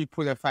will probably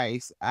pull her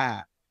face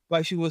at.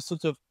 But she was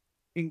sort of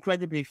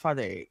incredibly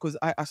funny because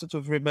I sort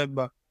of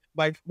remember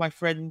my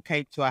friend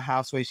came to our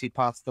house when she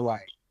passed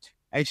away,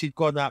 and she'd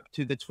gone up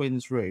to the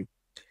twins' room,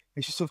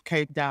 and she sort of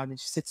came down and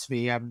she said to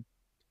me, "Are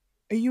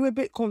you a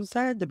bit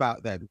concerned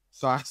about them?"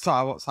 So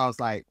I was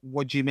like,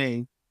 "What do you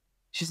mean?"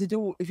 She said,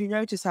 "Oh, if you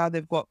notice how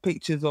they've got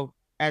pictures of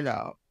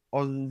Ella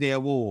on their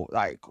wall,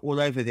 like all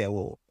over their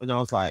wall," and I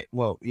was like,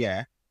 "Well,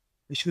 yeah."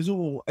 And she goes,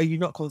 "Oh, are you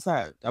not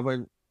concerned?" I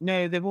went,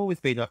 "No, they've always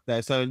been up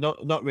there, so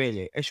not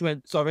really." And she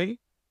went, "Sorry?"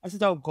 I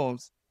said, "Oh, of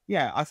course.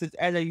 Yeah." I said,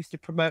 "Ella used to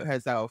promote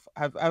herself.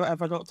 Have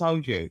I not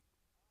told you?"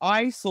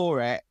 I saw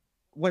it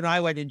when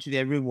I went into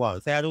their room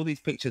once. They had all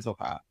these pictures of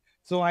her.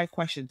 So I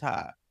questioned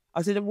her.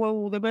 I said,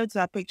 "Well, they're meant to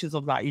have pictures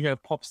of, like,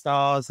 pop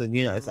stars and,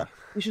 stuff."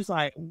 And she was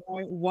like,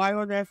 why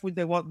on earth would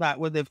they want that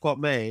when they've got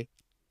me?"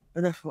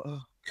 And I thought,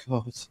 "Oh,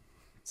 God."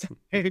 So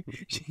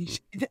she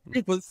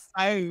was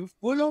so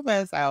full of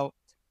herself.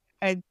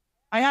 And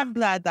I am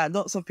glad that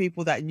lots of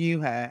people that knew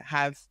her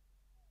have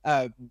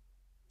um,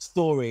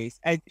 stories.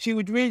 And she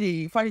would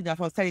really, funny enough,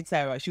 I was telling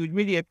Sarah, she would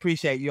really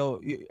appreciate your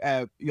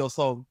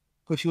song,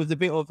 because she was a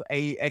bit of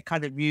a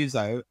kind of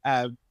muso,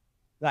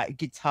 like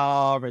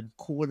guitar and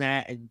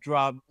cornet and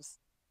drums.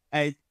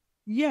 And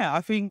yeah,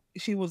 I think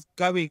she was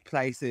going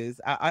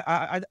places.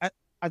 I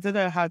don't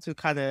know how to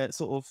kind of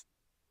sort of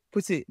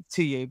put it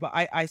to you, but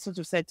I sort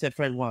of said to a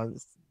friend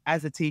once,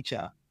 as a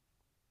teacher,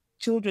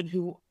 children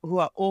who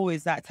are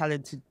always that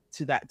talented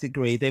to that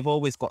degree, they've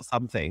always got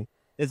something.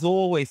 There's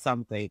always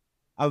something.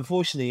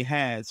 Unfortunately,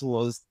 hers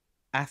was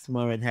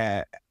asthma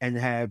and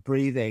her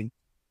breathing.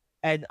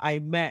 And I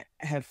met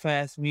her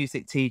first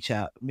music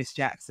teacher, Miss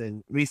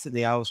Jackson.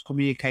 Recently, I was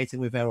communicating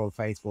with her on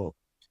Facebook,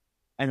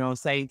 and I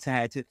was saying to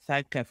her to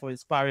thank her for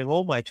inspiring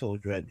all my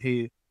children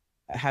who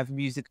have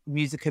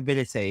music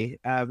ability,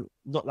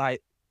 not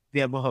like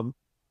their mom,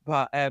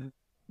 but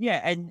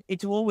yeah. And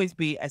it will always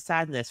be a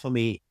sadness for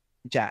me,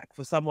 Jack,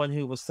 for someone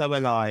who was so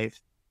alive,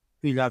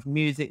 who loved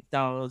music,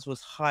 dance, was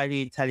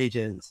highly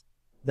intelligent.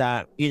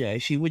 That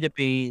she would have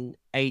been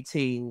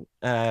 18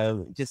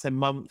 just a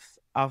month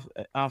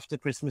after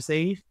Christmas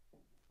Eve,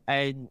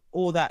 and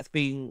all that's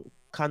been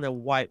kind of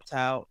wiped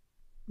out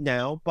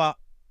now. But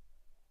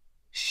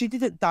she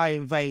didn't die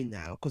in vain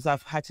now, because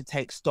I've had to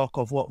take stock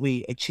of what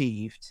we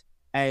achieved.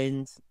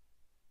 And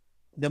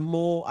the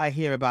more I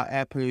hear about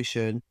air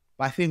pollution,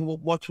 I think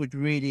what would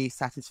really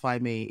satisfy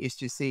me is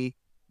to see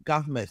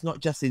governments,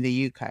 not just in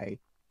the UK,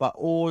 but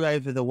all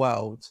over the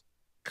world,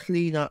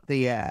 clean up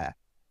the air.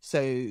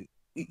 So,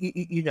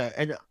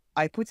 and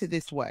I put it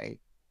this way,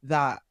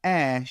 that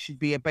air should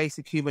be a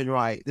basic human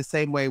right, the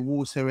same way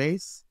water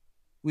is.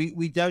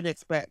 We don't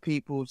expect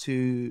people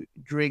to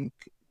drink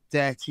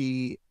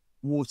dirty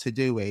water,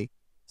 do we?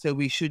 So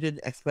we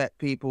shouldn't expect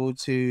people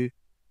to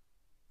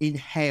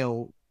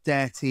inhale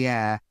dirty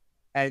air.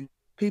 And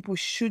people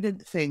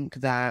shouldn't think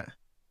that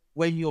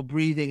when you're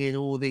breathing in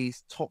all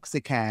these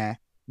toxic air,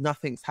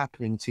 nothing's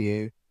happening to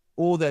you.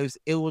 All those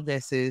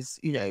illnesses,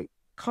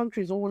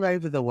 countries all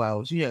over the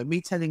world,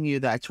 me telling you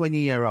that a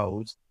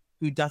 20-year-old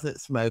who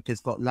doesn't smoke has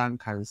got lung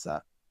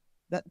cancer,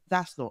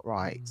 that's not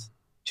right.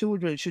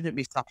 Children shouldn't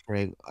be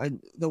suffering,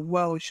 and the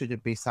world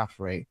shouldn't be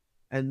suffering.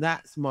 And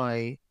that's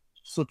my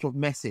sort of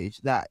message,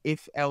 that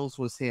if Els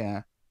was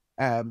here,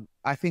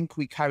 I think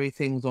we carry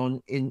things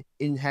on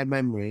in her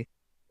memory.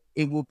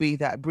 It will be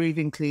that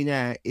breathing clean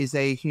air is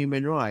a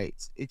human right.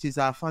 It is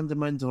our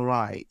fundamental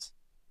right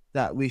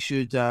that we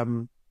should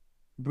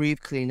breathe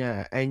clean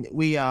air. And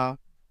we are,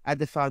 at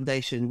the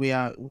foundation, we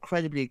are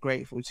incredibly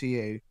grateful to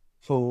you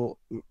for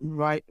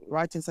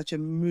writing such a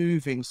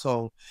moving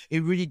song.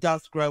 It really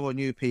does grow on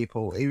you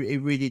people. It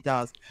really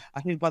does.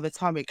 I think by the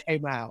time it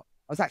came out,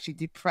 I was actually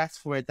depressed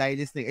for a day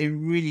listening. It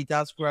really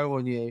does grow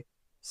on you.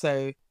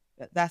 So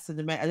that's an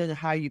amazing, I don't know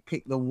how you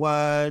pick the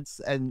words,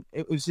 and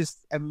it was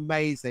just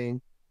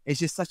amazing. It's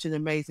just such an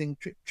amazing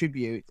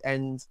tribute.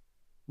 And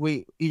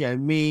we,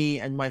 me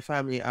and my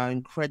family are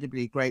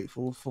incredibly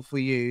grateful for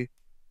you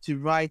to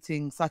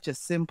writing such a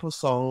simple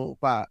song,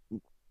 but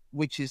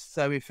which is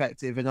so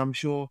effective. And I'm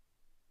sure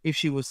if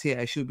she was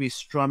here, she'll be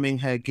strumming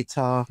her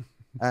guitar.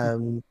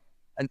 And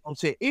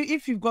also,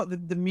 if you've got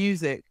the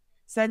music,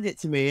 send it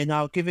to me and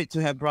I'll give it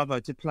to her brother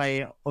to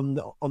play on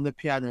the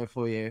piano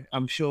for you.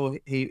 I'm sure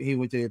he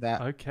will do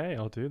that. Okay,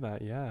 I'll do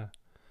that. Yeah.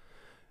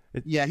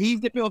 Yeah, he's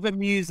a bit of a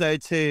muso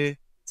too.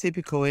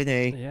 Typical, isn't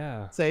he?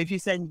 Yeah. So if you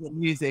send the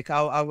music,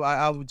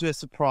 I'll do a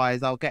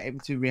surprise. I'll get him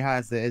to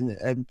rehearse it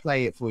and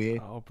play it for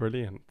you. Oh,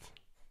 brilliant.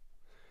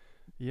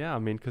 Yeah, I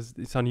mean, because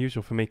it's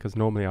unusual for me, because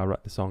normally I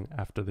write the song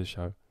after the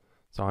show.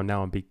 So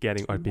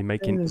I'd be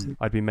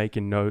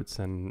making notes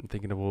and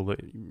thinking of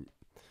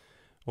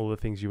all the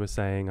things you were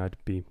saying. I'd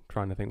be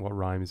trying to think what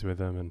rhymes with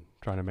them and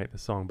trying to make the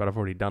song, but I've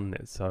already done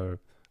it, so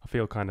I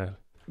feel kind of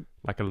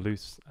like at a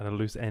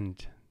loose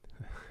end.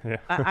 Yeah.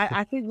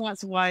 I think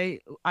that's why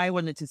I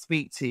wanted to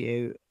speak to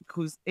you,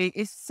 because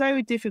it's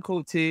so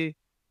difficult to,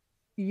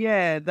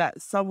 that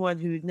someone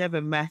who's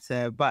never met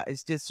her, but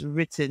it's just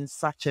written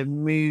such a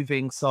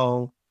moving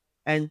song.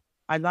 And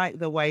I like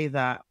the way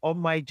that on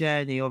my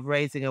journey of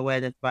raising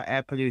awareness about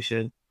air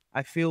pollution,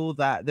 I feel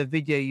that the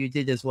video you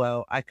did as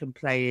well, I can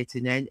play it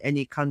in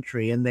any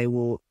country and they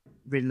will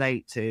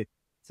relate to.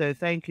 So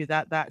thank you.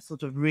 That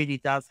sort of really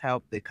does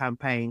help the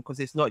campaign, because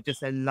it's not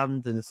just a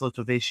London sort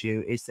of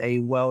issue; it's a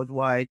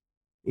worldwide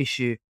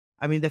issue.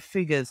 I mean, the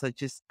figures are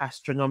just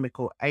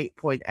astronomical.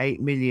 8.8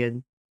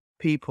 million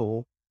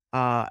people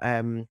are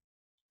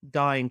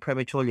dying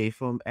prematurely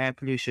from air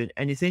pollution.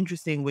 And it's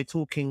interesting, we're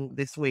talking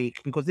this week,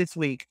 because this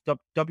week,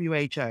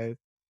 WHO,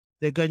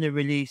 they're going to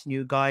release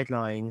new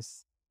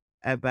guidelines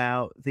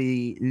about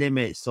the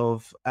limits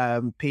of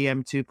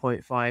PM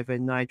 2.5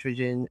 and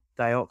nitrogen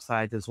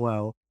dioxide as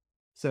well.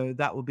 So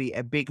that will be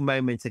a big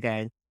moment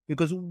again,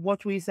 because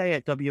what we say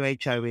at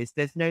WHO is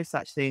there's no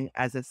such thing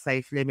as a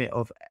safe limit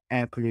of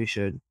air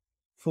pollution.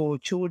 For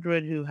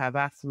children who have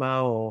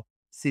asthma or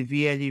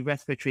severely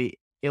respiratory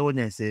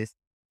illnesses,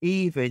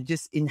 even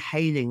just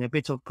inhaling a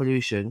bit of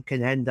pollution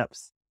can end up,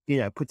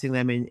 putting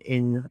them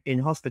in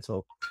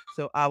hospital.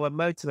 So our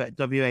motto at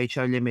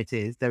WHO limit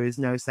is there is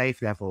no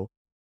safe level.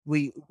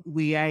 We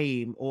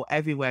aim, or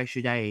everywhere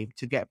should aim,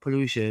 to get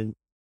pollution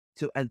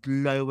to as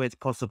low as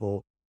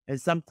possible. And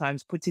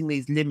sometimes putting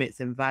these limits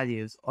and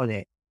values on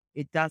it,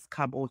 it does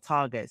come, or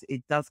targets,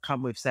 it does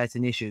come with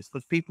certain issues,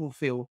 because people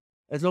feel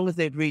as long as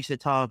they've reached the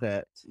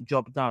target,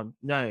 job done.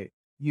 No,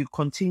 you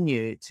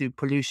continue to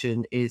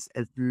pollution is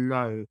as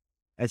low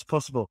as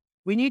possible.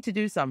 We need to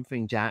do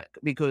something, Jack,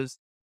 because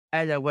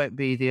Ella won't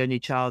be the only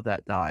child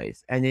that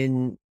dies. And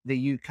in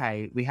the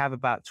UK, we have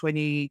about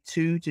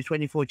 22 to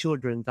 24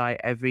 children die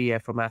every year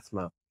from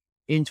asthma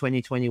in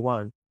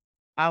 2021.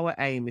 Our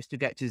aim is to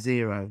get to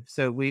zero.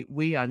 So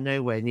we are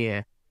nowhere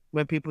near.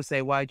 When people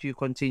say, why do you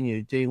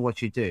continue doing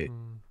what you do?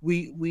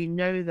 We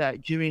know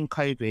that during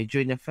COVID,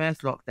 during the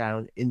first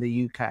lockdown in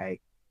the UK,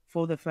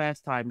 for the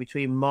first time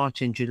between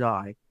March and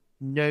July,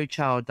 no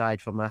child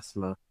died from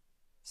asthma.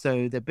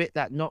 So the bit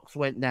that NOx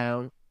went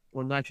down,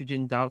 or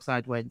nitrogen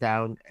dioxide went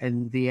down,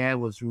 and the air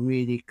was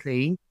really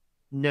clean,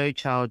 no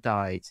child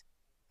died.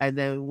 And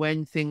then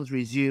when things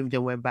resumed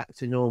and went back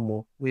to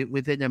normal,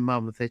 within a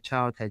month, the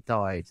child had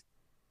died.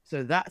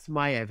 So that's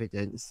my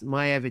evidence.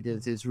 My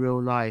evidence is real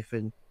life.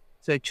 And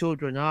so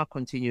children are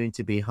continuing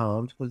to be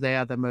harmed, because they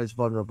are the most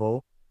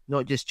vulnerable,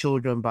 not just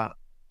children, but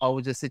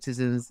older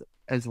citizens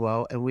as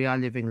well. And we are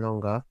living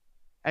longer.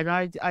 And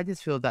I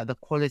just feel that the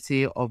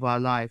quality of our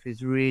life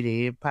is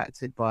really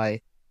impacted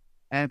by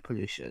air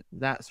pollution.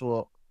 That's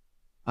what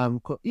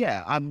I'm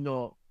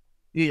not,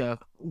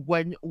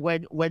 when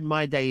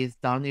my day is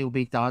done, it will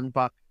be done.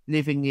 But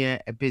living near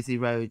a busy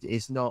road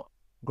is not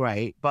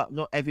great, but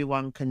not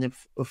everyone can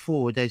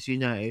afford, as you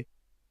know,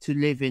 to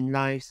live in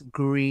nice,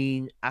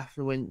 green,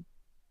 affluent.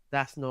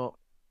 That's not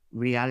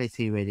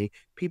reality, really.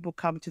 People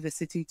come to the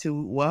city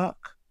to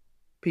work.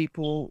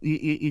 People,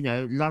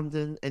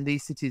 London and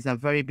these cities are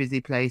very busy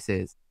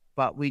places,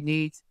 but we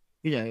need,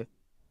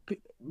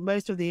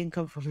 most of the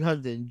income from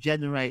London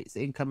generates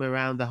income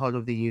around the whole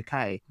of the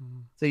UK.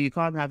 So you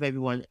can't have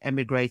everyone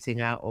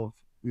emigrating out of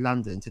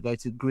London to go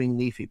to green,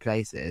 leafy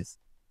places.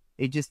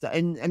 It just,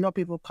 and a lot of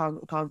people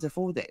can't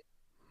afford it.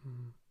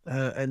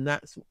 And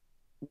that's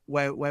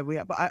where we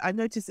are. But I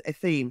noticed a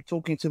theme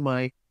talking to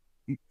my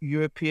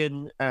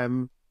European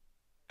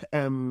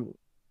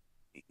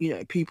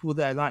people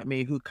that are like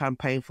me who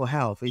campaign for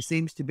health. It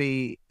seems to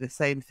be the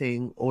same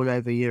thing all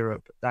over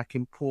Europe. Like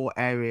in poor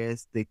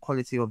areas, the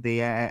quality of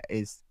the air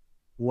is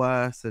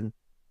worse, and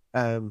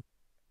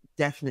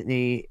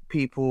definitely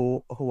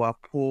people who are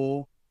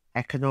poor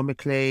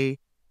economically,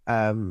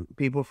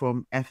 people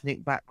from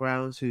ethnic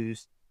backgrounds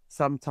who's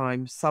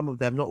sometimes, some of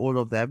them, not all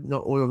of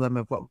them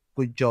have got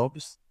good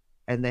jobs,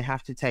 and they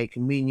have to take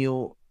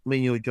menial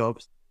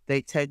jobs.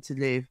 They tend to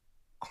live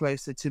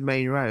closer to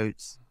main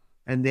roads,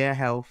 and their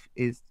health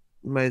is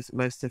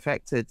most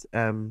affected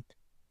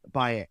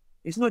by it.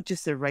 It's not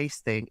just a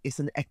race thing; it's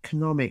an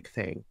economic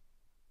thing.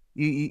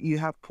 You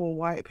have poor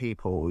white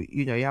people,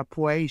 you have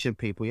poor Asian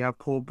people, you have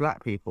poor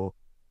black people.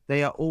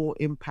 They are all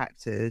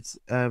impacted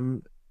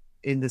in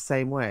the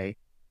same way.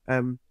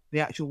 The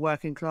actual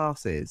working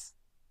classes,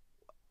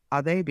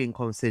 are they being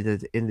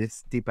considered in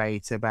this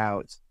debate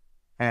about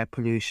air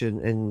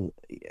pollution and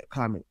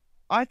climate?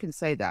 I can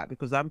say that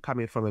because I'm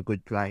coming from a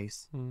good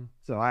place.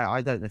 So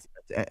I don't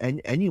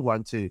expect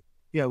anyone to,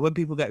 when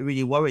people get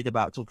really worried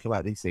about talking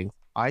about these things,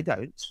 I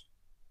don't.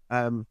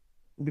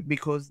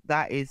 Because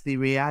that is the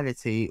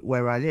reality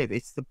where I live.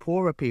 It's the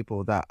poorer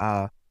people that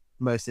are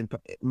most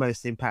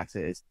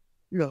impacted.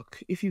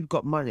 Look, if you've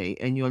got money,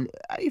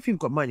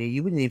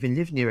 you wouldn't even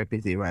live near a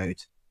busy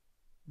road,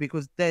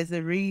 because there's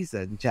a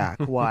reason, Jack,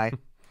 why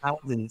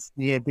houses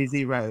near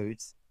busy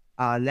roads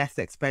are less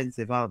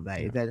expensive, aren't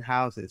they, than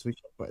houses?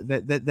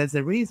 There's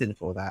a reason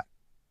for that.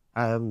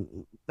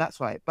 That's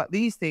right. But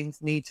these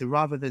things need to,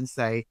 rather than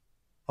say,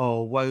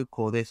 "Oh, woke"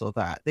 or this or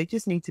that, they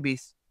just need to be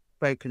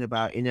spoken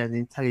about in an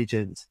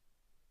intelligent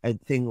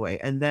and thing way.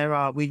 And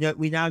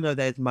we now know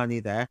there's money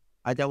there.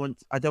 I don't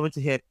want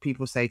to hear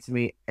people say to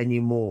me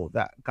anymore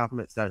that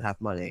governments don't have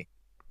money,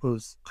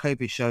 because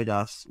COVID showed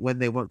us when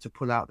they want to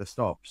pull out the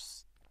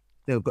stops,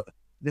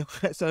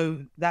 so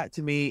that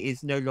to me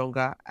is no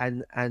longer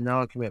an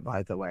argument.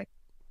 By the way,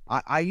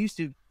 I used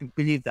to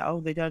believe that,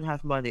 oh, they don't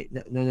have money.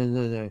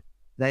 No.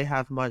 they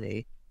have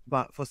money,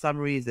 but for some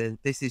reason,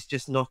 this is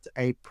just not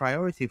a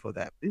priority for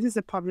them. This is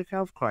a public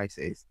health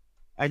crisis.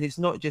 And it's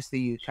not just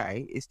the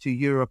UK, it's to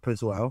Europe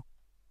as well.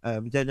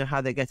 Don't know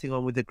how they're getting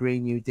on with the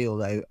Green New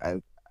Deal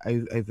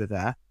over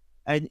there.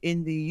 And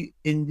in the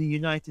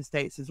United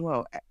States as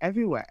well,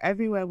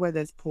 everywhere where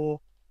there's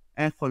poor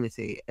air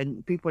quality,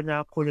 and people are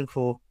now calling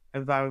for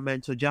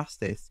environmental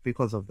justice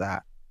because of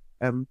that.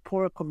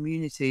 Poorer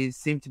communities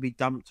seem to be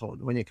dumped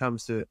on when it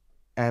comes to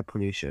air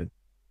pollution.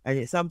 And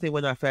it's something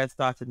when I first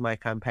started my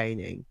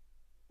campaigning,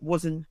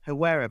 wasn't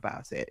aware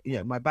about it. You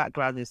know, my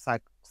background is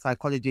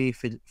psychology,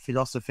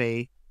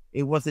 philosophy.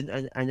 It wasn't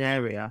an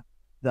area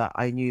that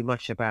I knew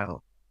much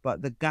about.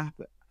 But the gap,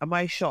 am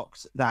I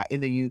shocked that in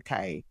the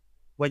UK,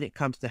 when it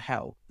comes to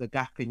health, the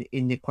gap in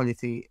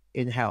inequality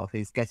in health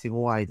is getting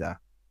wider?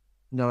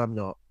 No, I'm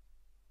not.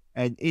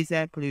 And is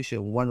air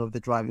pollution one of the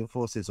driving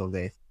forces of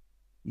this?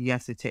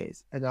 Yes, it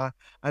is. And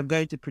I'm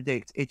going to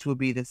predict it will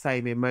be the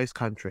same in most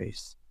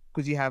countries,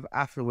 because you have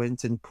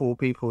affluent and poor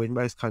people in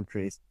most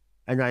countries.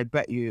 And I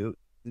bet you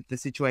the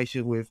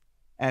situation with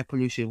air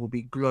pollution will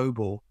be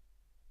global.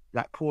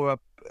 Like poorer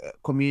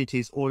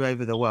communities all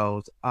over the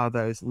world are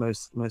those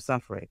most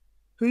suffering.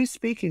 Who's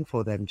speaking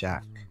for them,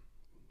 Jack?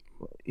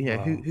 You know,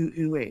 Wow.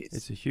 who is?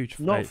 It's a huge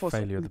Not for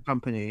failure of the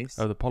companies.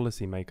 the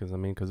policymakers. I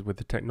mean, because with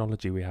the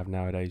technology we have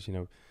nowadays, you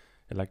know,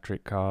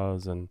 electric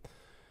cars, and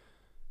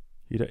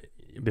you know,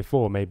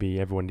 before maybe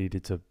everyone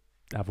needed to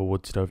have a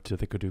wood stove so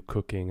they could do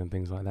cooking and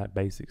things like that,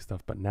 basic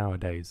stuff. But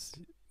nowadays,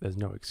 there's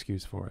no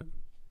excuse for it.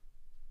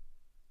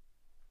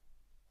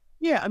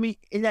 Yeah, I mean,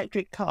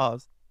 electric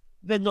cars,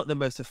 they're not the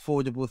most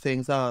affordable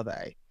things, are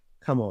they?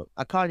 Come on.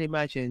 I can't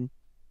imagine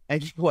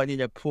anyone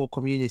in a poor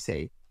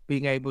community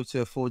being able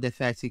to afford a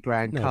 30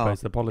 grand No, but car.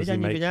 it's the They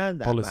don't even earn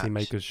that much.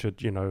 policymakers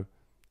should, you know,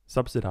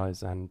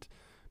 subsidize and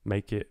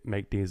make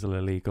diesel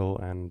illegal,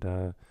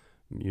 and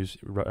use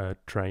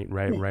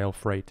rail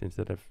freight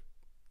instead of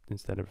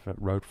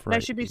road freight.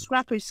 There should be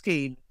scrappage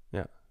schemes.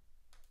 Yeah.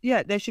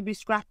 Yeah, there should be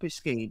scrappage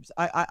schemes.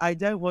 I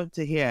don't want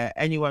to hear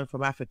anyone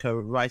from Africa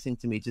writing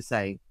to me to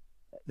say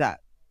that,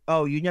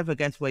 oh, you never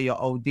guess where your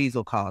old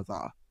diesel cars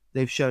are.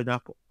 They've shown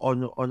up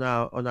on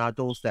our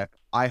doorstep.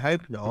 I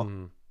hope not.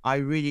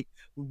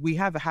 We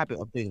have a habit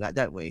of doing that,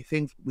 don't we?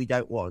 Things we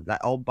don't want, like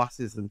old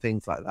buses and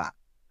things like that.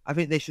 I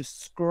think they should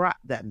scrap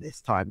them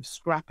this time.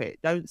 Scrap it.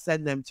 Don't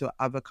send them to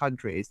other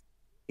countries.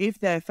 If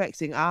they're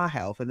affecting our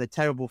health and they're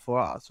terrible for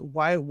us,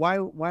 why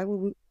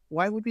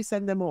would we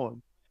send them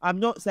on? I'm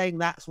not saying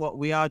that's what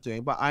we are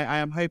doing, but I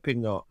am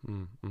hoping not.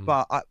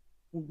 But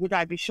would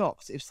I be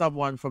shocked if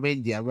someone from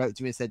India wrote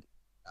to me and said,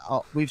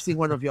 "Oh, we've seen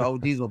one of your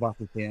old diesel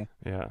buses here"?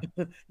 Yeah.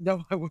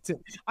 No, I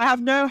wouldn't. I have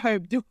no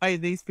hope, do I,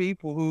 in these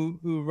people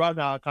who run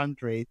our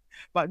country.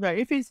 But no,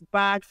 if it's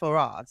bad for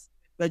us,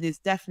 then it's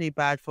definitely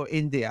bad for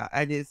India,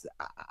 and it's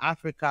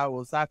Africa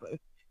or South.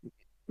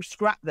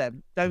 Scrap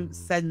them. Don't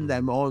send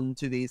them on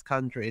to these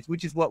countries,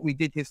 which is what we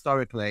did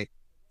historically.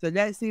 So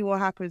let's see what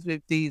happens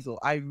with diesel.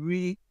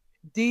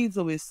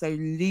 Diesel is so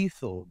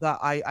lethal that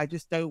I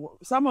just don't.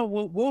 Someone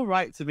will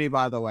write to me,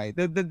 by the way.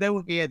 They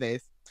will hear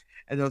this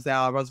and they'll say,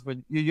 "Oh,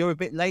 Rosamund, you're a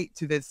bit late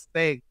to this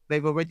thing.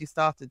 They've already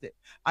started it."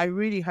 I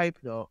really hope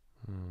not.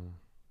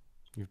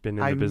 You've been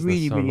in the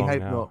business so long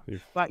now.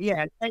 But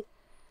yeah,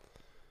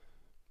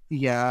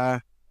 yeah.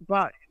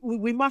 But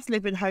we must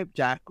live in hope,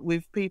 Jack,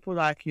 with people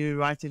like you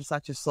writing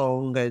such a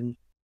song. And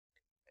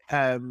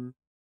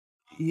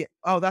yeah.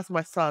 Oh, that's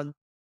my son.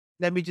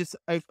 Let me just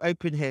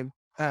open him.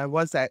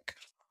 One sec.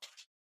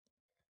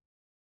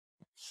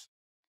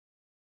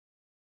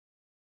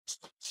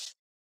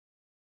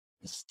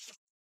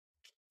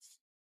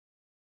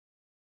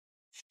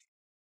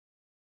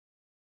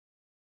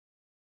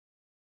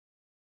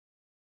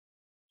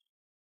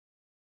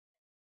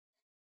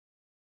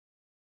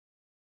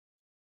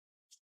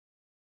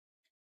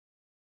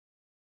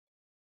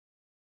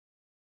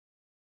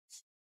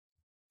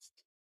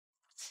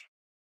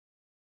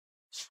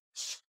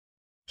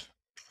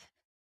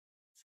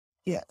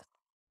 Yeah.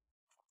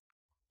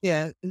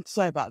 Yeah,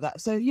 sorry about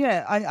that. So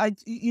yeah,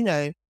 you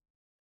know,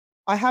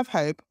 I have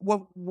hope.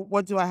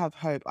 What do I have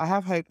hope? I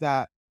have hope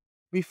that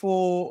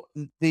before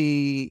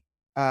the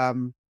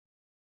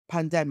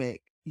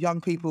pandemic,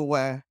 young people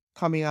were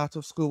coming out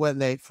of school, weren't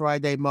they?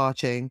 Friday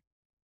marching.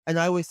 And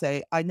I always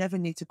say, I never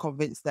need to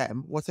convince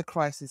them what a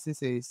crisis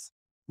this is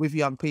with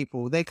young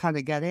people. They kind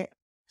of get it.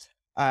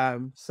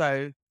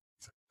 So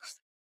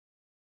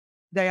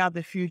they are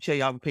the future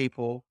young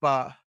people,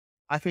 but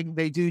I think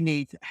they do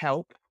need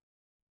help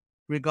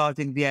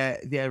regarding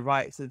their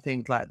rights and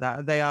things like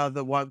that. They are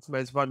the ones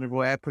most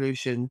vulnerable air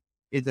pollution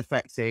is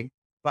affecting.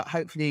 But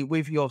hopefully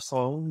with your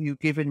song, you've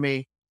given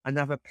me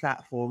another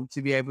platform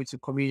to be able to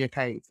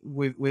communicate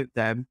with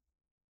them.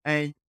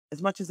 And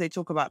as much as they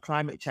talk about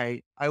climate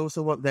change, I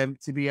also want them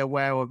to be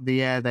aware of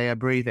the air they are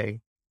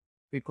breathing,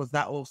 because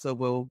that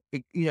also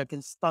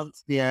can stunt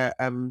their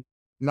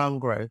lung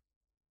growth.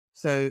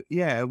 So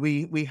yeah,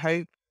 we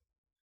hope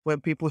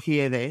when people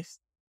hear this,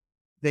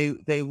 they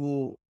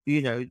will,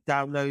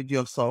 download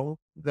your song,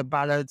 The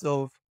Ballads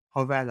of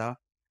Ella,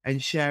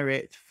 and share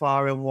it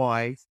far and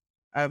wide,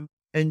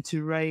 and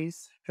to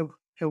raise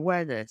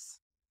awareness.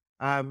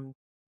 Um,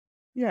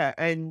 yeah,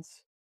 and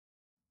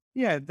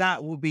yeah,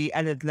 that will be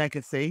Ella's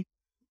legacy.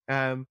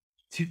 Um,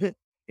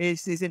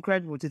 it's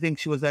incredible to think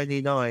she was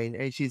only 9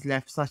 and she's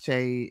left such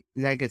a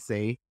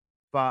legacy.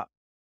 But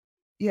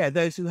yeah,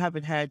 those who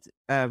haven't heard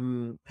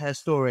her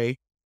story,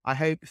 I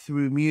hope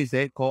through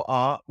music or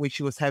art, which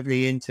she was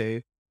heavily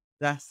into,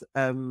 that's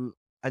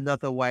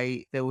another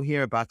way they will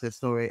hear about her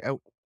story.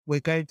 We're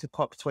going to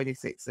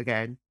COP26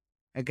 again.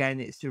 Again,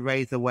 it's to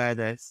raise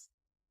awareness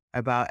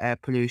about air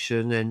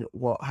pollution and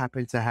what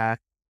happened to her.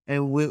 And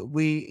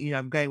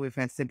I'm going with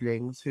her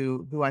siblings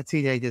who are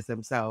teenagers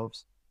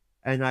themselves,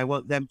 and I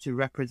want them to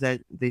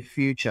represent the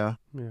future.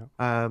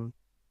 Yeah.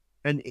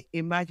 And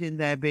imagine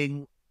there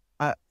being,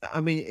 I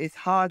mean, it's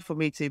hard for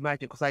me to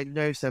imagine because I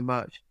know so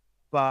much,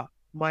 but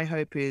my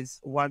hope is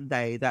one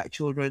day that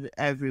children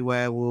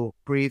everywhere will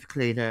breathe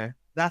cleaner.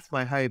 That's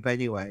my hope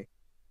anyway.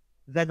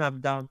 Then I'm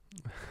done.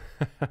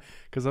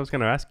 Because I was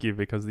going to ask you,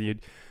 because you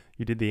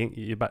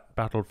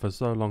battled for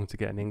so long to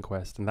get an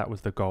inquest, and that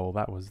was the goal,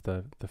 that was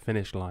the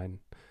finish line,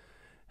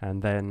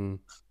 and then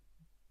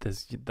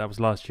that was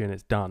last year and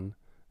it's done.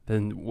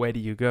 Then where do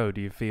you go? Do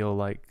you feel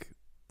like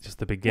just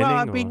the beginning?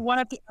 Well,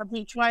 I've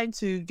been trying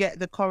to get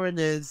the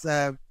coroner's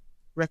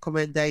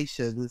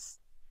recommendations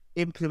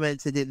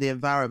implemented in the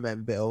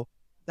environment bill.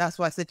 That's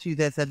why I said to you,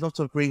 there's a lot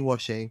of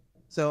greenwashing.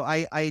 So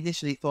I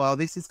initially thought, oh,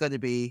 this is going to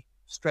be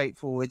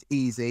straightforward,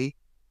 easy.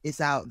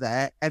 It's out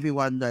there.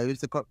 Everyone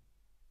knows. Of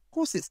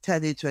course, it's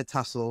turned into a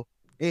tussle.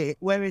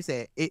 Where is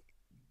it?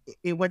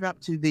 It went up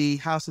to the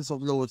Houses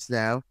of Lords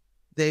now.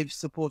 They've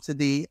supported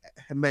the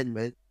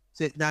amendment.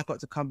 So it's now got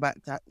to come back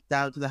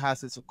down to the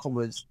Houses of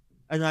Commons.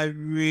 And I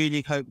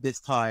really hope this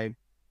time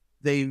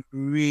they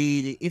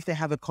really, if they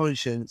have a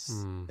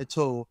conscience at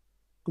all,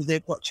 because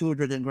they've got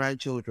children and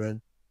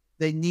grandchildren,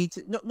 they need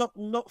to,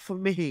 not for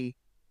me.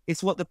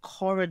 It's what the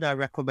coroner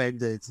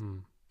recommended.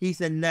 He's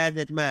a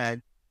learned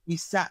man. He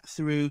sat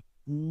through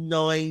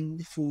 9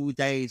 full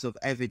days of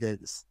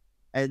evidence.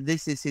 And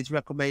this is his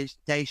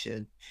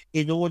recommendation.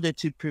 In order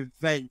to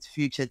prevent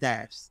future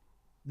deaths,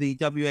 the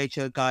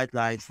WHO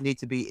guidelines need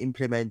to be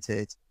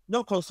implemented,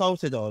 not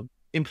consulted on,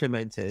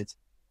 implemented.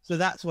 So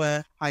that's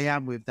where I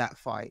am with that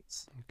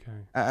fight.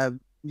 Okay.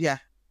 Yeah.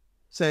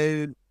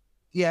 So,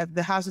 yeah,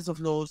 the Houses of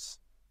Lords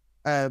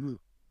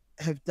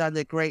have done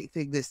a great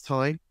thing this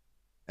time,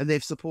 and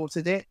they've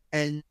supported it,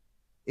 and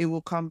it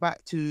will come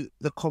back to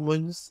the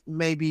Commons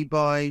maybe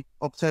by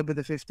October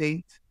the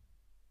 15th.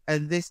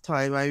 And this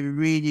time, I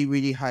really,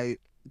 really hope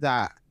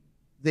that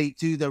they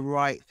do the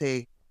right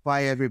thing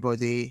by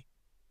everybody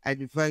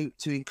and vote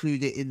to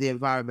include it in the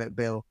Environment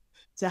Bill.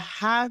 To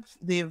have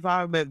the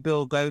Environment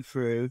Bill go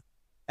through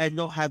and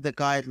not have the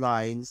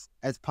guidelines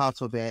as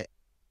part of it,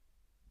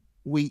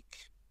 weak.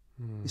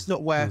 It's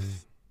not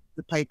worth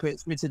the paper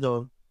it's written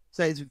on.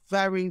 So it's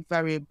very,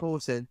 very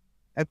important.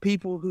 And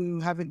people who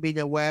haven't been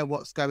aware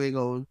what's going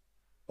on,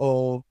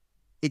 or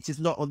it is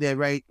not on their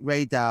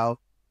radar,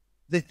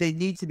 that they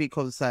need to be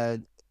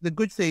concerned. The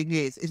good thing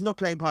is, it's not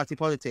playing party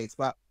politics,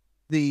 but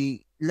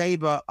the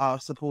Labour are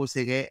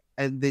supporting it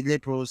and the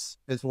Liberals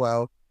as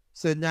well.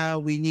 So now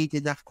we need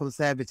enough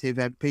Conservative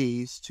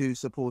MPs to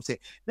support it.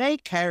 They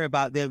care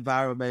about the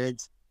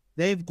environment.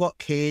 They've got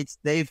kids.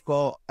 They've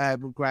got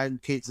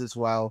grandkids as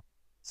well.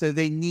 So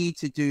they need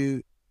to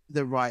do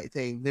the right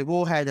thing. They've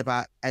all heard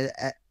about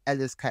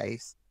Ella's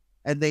case,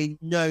 and they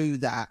know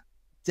that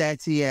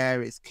dirty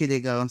air is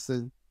killing us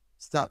and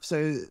stuff.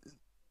 So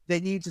they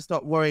need to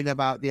stop worrying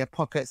about their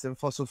pockets and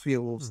fossil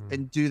fuels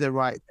and do the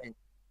right thing.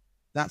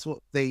 That's what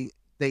they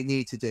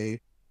need to do.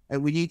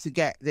 And we need to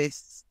get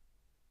this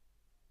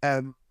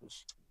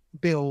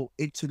bill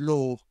into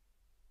law,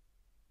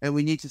 and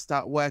we need to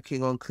start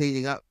working on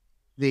cleaning up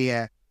the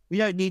air. We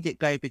don't need it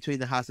going between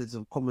the Houses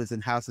of Commons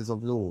and Houses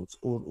of Lords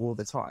all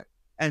the time.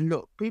 And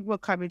look, people are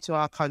coming to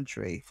our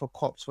country for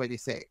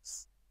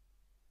COP26,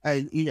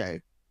 and you know,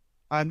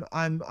 I'm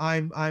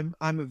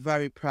a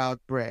very proud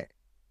Brit,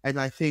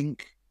 and I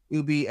think it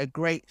would be a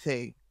great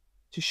thing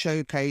to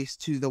showcase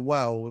to the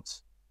world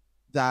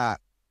that,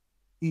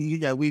 you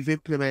know, we've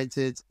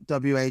implemented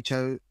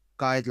WHO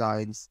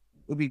guidelines.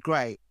 It would be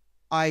great,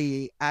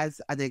 i.e.,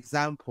 as an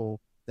example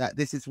that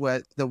this is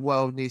where the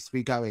world needs to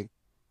be going.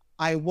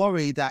 I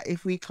worry that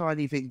if we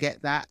can't even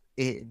get that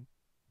in,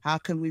 how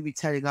can we be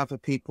telling other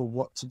people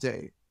what to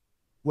do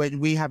when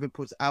we haven't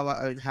put our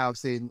own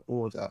house in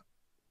order?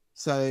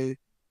 So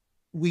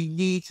we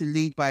need to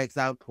lead by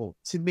example.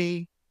 To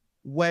me,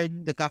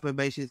 when the government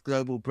mentions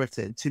Global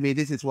Britain, to me,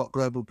 this is what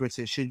Global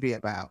Britain should be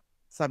about.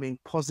 Something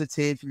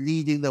positive,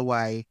 leading the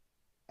way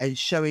and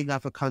showing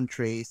other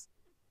countries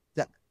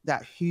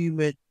that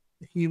human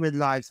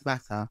lives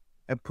matter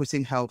and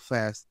putting health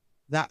first.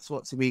 That's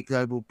what, to me,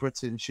 Global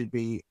Britain should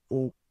be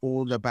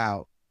all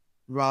about,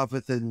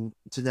 rather than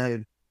to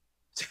know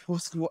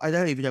I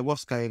don't even know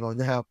what's going on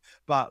now,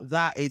 but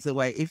that is the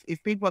way.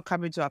 If people are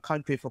coming to our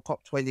country for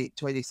COP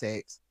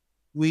 26,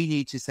 we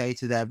need to say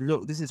to them,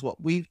 look, this is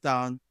what we've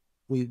done.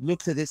 we've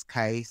looked at this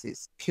case,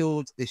 it's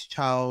killed this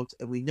child,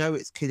 and we know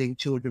it's killing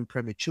children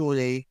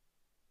prematurely.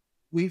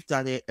 We've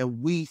done it,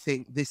 and we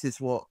think this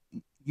is what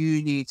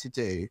you need to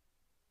do.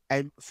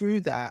 And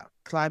through that,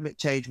 climate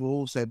change will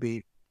also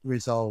be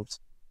resolved.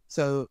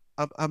 So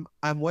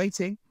I'm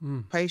waiting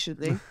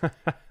patiently.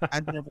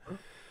 And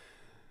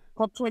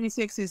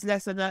COP26 is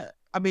less than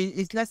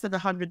it's less than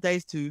 100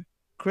 days to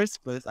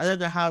Christmas. I don't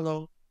know how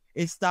long.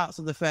 It starts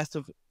on the 1st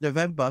of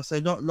November, so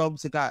not long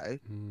to go.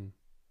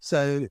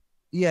 So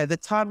yeah, the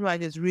timeline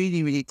is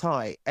really, really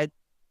tight. And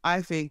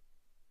I think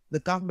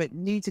the government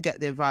need to get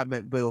the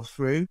environment bill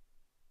through.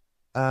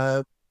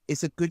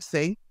 It's a good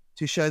thing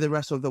to show the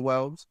rest of the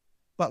world,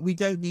 but we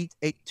don't need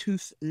a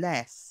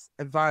toothless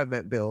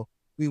environment bill.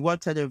 We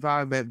want an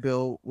environment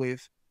bill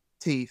with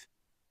teeth.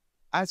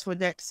 As for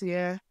next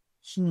year,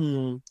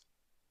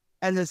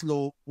 Ella's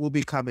Law will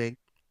be coming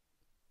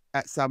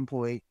at some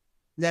point.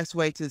 Let's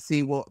wait and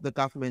see what the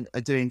government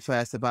are doing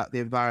first about the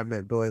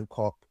environment bill and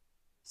COP.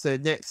 So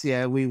next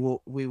year we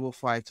will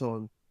fight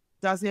on.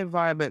 Does the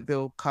environment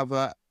bill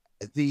cover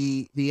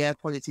the air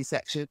quality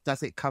section?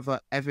 Does it cover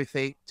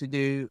everything to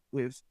do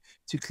with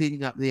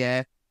cleaning up the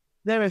air?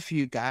 There are a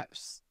few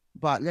gaps,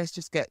 but let's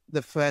just get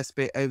the first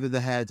bit over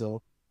the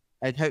hurdle,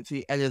 and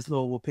hopefully Ella's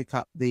Law will pick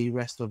up the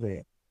rest of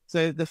it.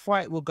 So the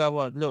fight will go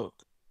on. Look,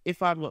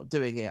 if I'm not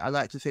doing it, I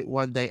like to think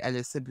one day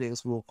Ella's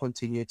siblings will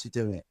continue to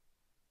do it.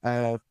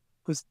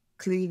 Because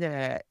clean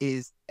air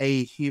is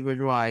a human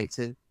right,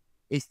 and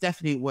it's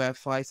definitely worth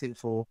fighting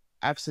for.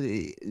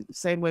 Absolutely.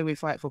 Same way we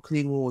fight for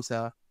clean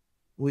water,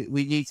 we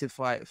need to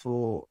fight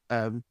for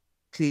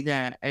clean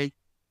air. And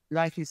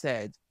like you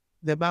said,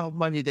 the amount of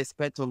money they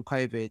spent on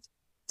COVID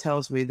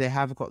tells me they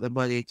haven't got the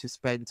money to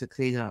spend to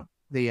clean up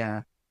the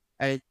air.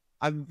 And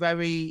I'm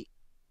very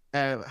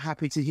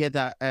happy to hear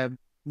that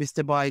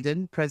Mr.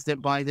 Biden,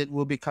 President Biden,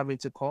 will be coming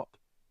to COP.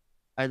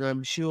 And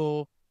I'm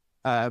sure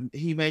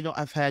he may not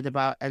have heard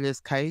about Ella's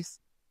case,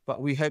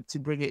 but we hope to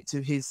bring it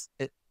to his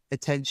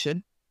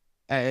attention.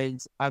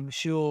 And I'm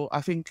sure,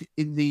 I think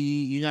in the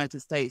United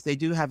States, they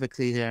do have a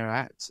Clean Air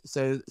Act.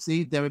 So,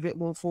 see, they're a bit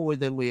more forward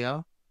than we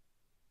are.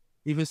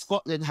 Even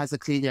Scotland has a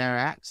Clean Air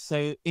Act.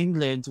 So,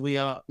 England, we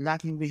are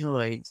lagging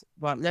behind.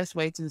 But let's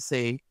wait and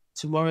see.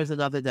 Tomorrow's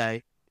another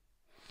day.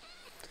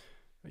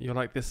 You're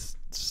like this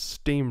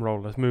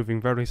steamroller moving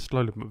very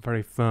slowly but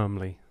very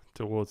firmly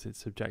towards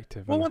its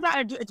objective. What was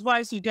that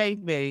advice you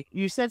gave me?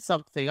 You said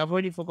something. I've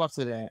already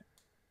forgotten it.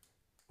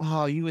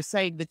 Oh, you were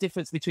saying the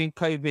difference between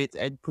COVID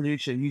and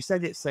pollution. You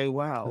said it so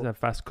well. There's a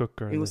fast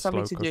cooker and the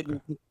slow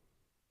cooker.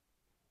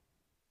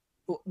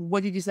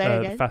 What did you say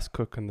again? The fast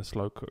cook and the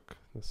slow cook.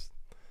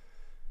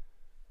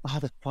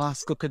 The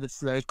fast cook and the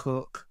slow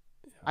cook.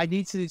 Yeah. I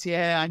need to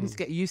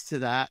get used to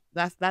that.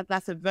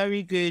 That's a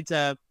very good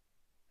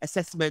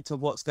assessment of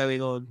what's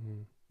going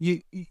on.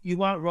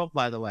 You aren't wrong,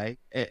 by the way.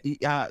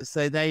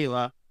 So there you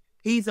are.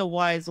 He's a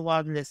wise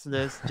one,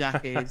 listeners.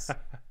 Jack is,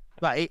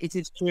 but it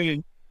is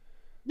true.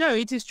 No,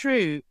 it is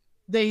true.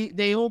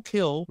 They all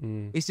kill.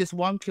 It's just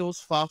one kills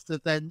faster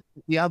than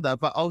the other,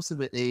 but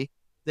ultimately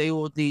they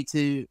all lead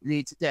to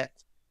death.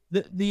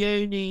 The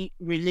only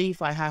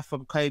relief I have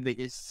from COVID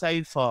is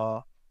so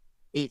far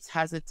it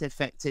hasn't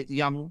affected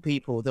young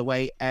people the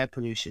way air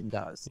pollution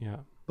does. Yeah.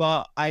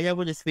 But I don't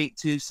want to speak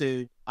too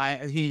soon.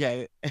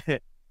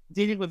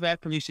 Dealing with air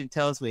pollution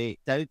tells me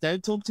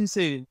don't talk too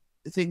soon.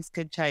 Things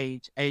can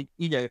change, and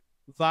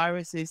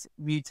viruses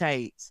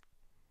mutate.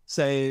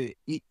 So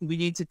we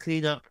need to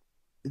clean up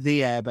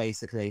the air,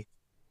 basically.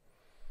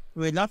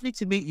 We're lovely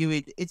to meet you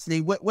in Italy.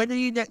 When are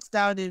you next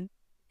down in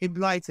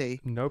Blighty?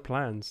 No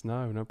plans.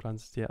 No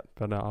plans yet.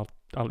 But I'll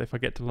if I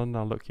get to London,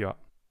 I'll look you up.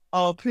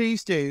 Oh,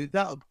 please do.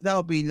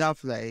 That'll be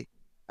lovely.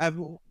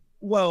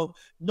 Well,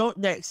 not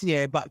next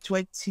year, but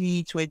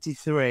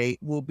 2023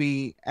 will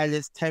be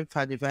Ella's 10th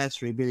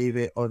anniversary, believe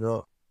it or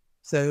not.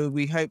 So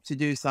we hope to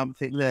do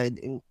something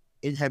then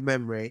in her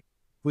memory.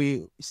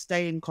 We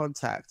stay in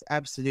contact,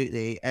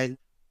 absolutely. And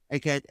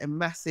again, a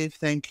massive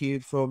thank you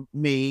from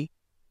me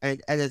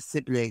and Ella's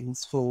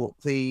siblings for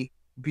the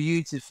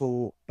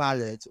beautiful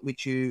ballad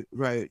which you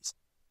wrote.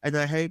 And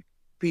I hope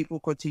people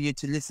continue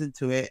to listen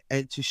to it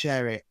and to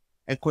share it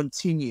and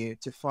continue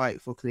to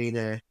fight for clean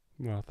air.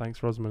 Well,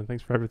 thanks, Rosamund.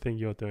 Thanks for everything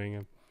you're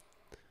doing.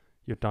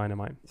 You're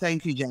dynamite.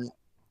 Thank you, Janet.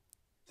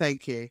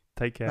 Thank you.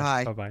 Take care.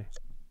 Bye. Bye-bye.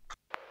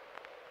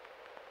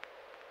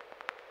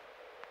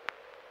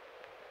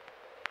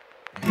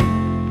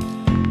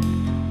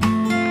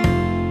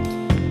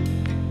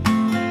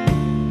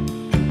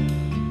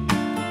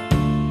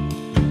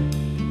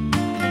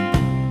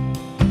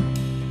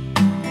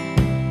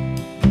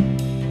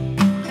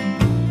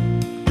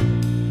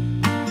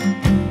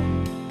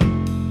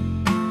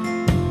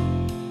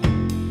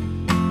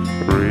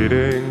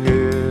 Reading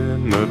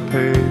in the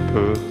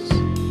papers,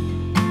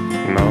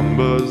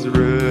 numbers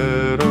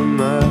written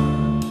there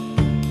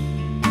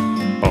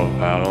of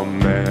how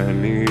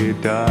many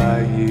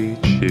die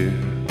each year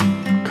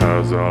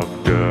 'cause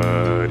of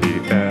dirty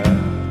air.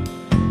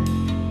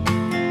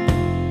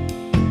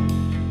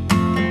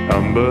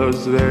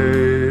 Numbers,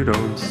 they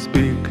don't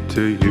speak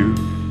to you,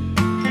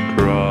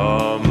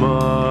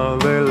 drama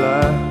they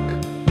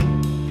lack,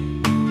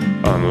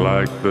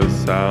 unlike the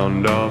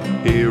sound of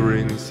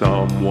hearing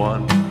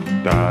someone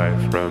die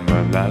from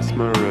an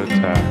asthma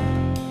attack.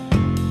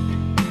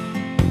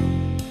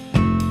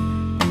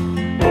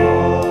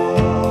 What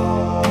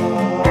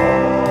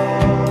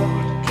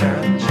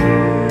can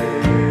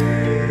change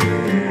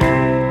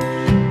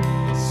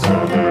so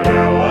that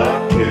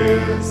Ella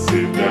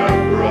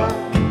Kissi-Debrah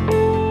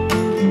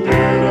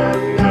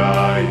didn't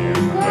die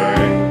in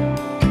vain,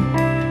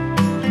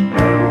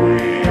 and we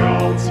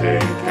all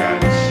take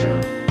action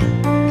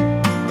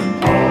when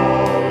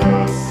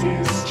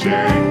policies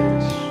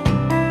change.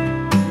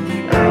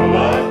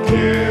 Ella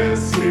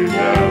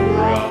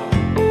Kissi-Debrah,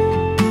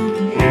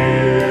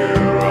 hear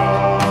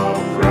our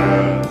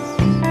prayers,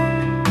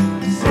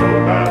 so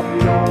that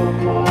no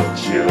more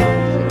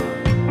children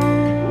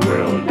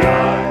will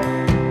die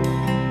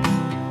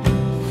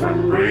from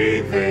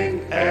breathing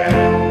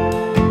air.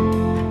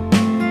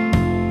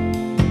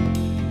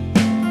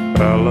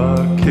 Ella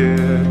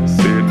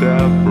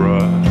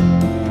Kissi-Debrah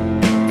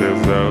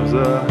deserves a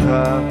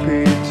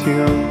happy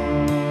tune,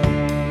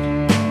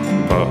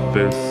 but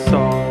this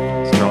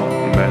song's not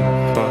meant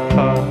for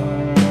her,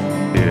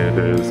 it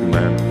is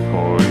meant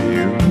for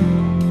you.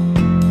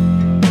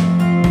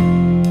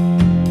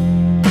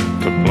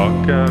 To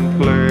pluck and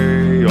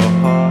play your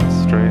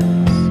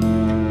heartstrings,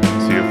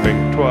 so you think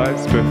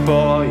twice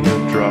before you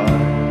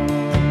drive,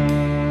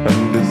 and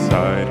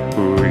decide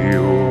who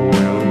you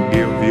will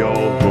give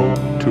your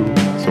vote to,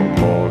 so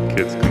more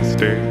kids can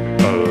stay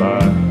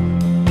alive.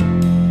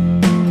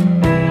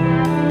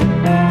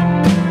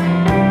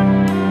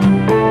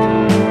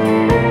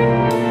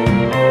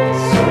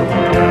 So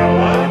that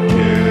Ella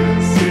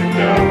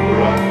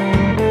Kissi-Debrah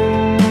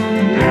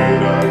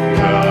didn't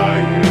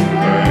die in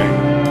vain,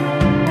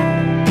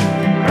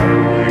 and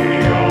we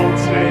all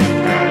take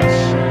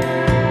action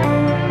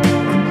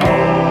when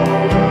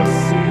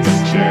policies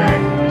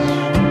change.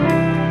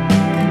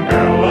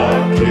 Ella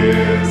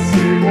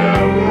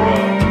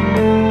Kissi-Debrah,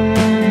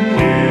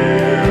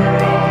 hear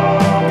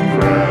our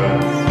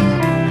prayers,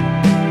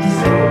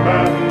 so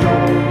that no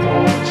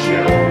more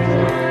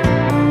children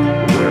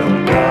will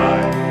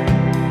die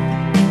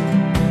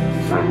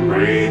from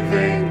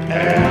breathing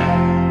air.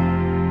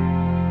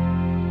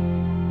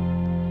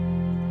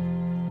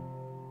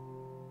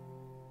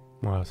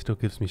 Well, it still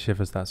gives me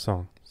shivers, that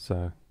song.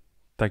 So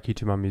thank you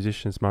to my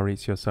musicians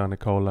Maurizio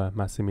Sarnicola,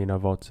 Massimino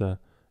Vozza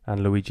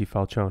and Luigi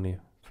Falcioni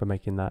for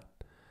making that.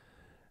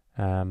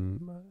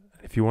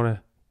 If you want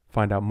to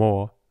find out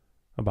more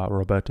about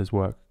Roberta's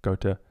work, go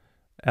to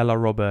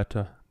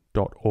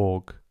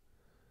ellaroberta.org,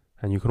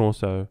 and you can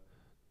also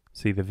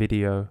see the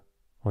video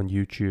on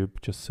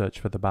YouTube. Just search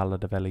for The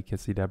Ballad of Ella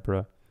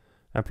Kissi-Debrah,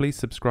 and please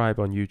subscribe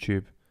on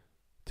YouTube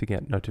to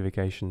get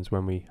notifications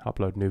when we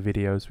upload new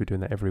videos. We're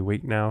doing that every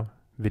week now,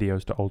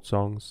 videos to old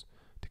songs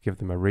to give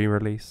them a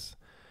re-release.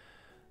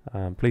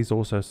 Please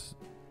also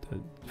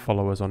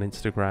follow us on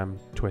Instagram,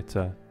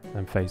 Twitter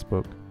and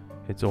Facebook.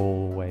 It's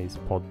always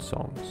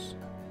Podsongs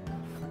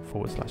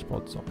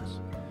 /Podsongs.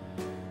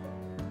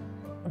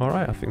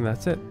 Alright, I think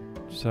that's it.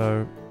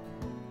 So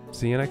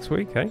see you next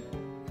week, eh?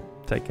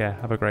 Take care,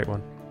 have a great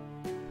one.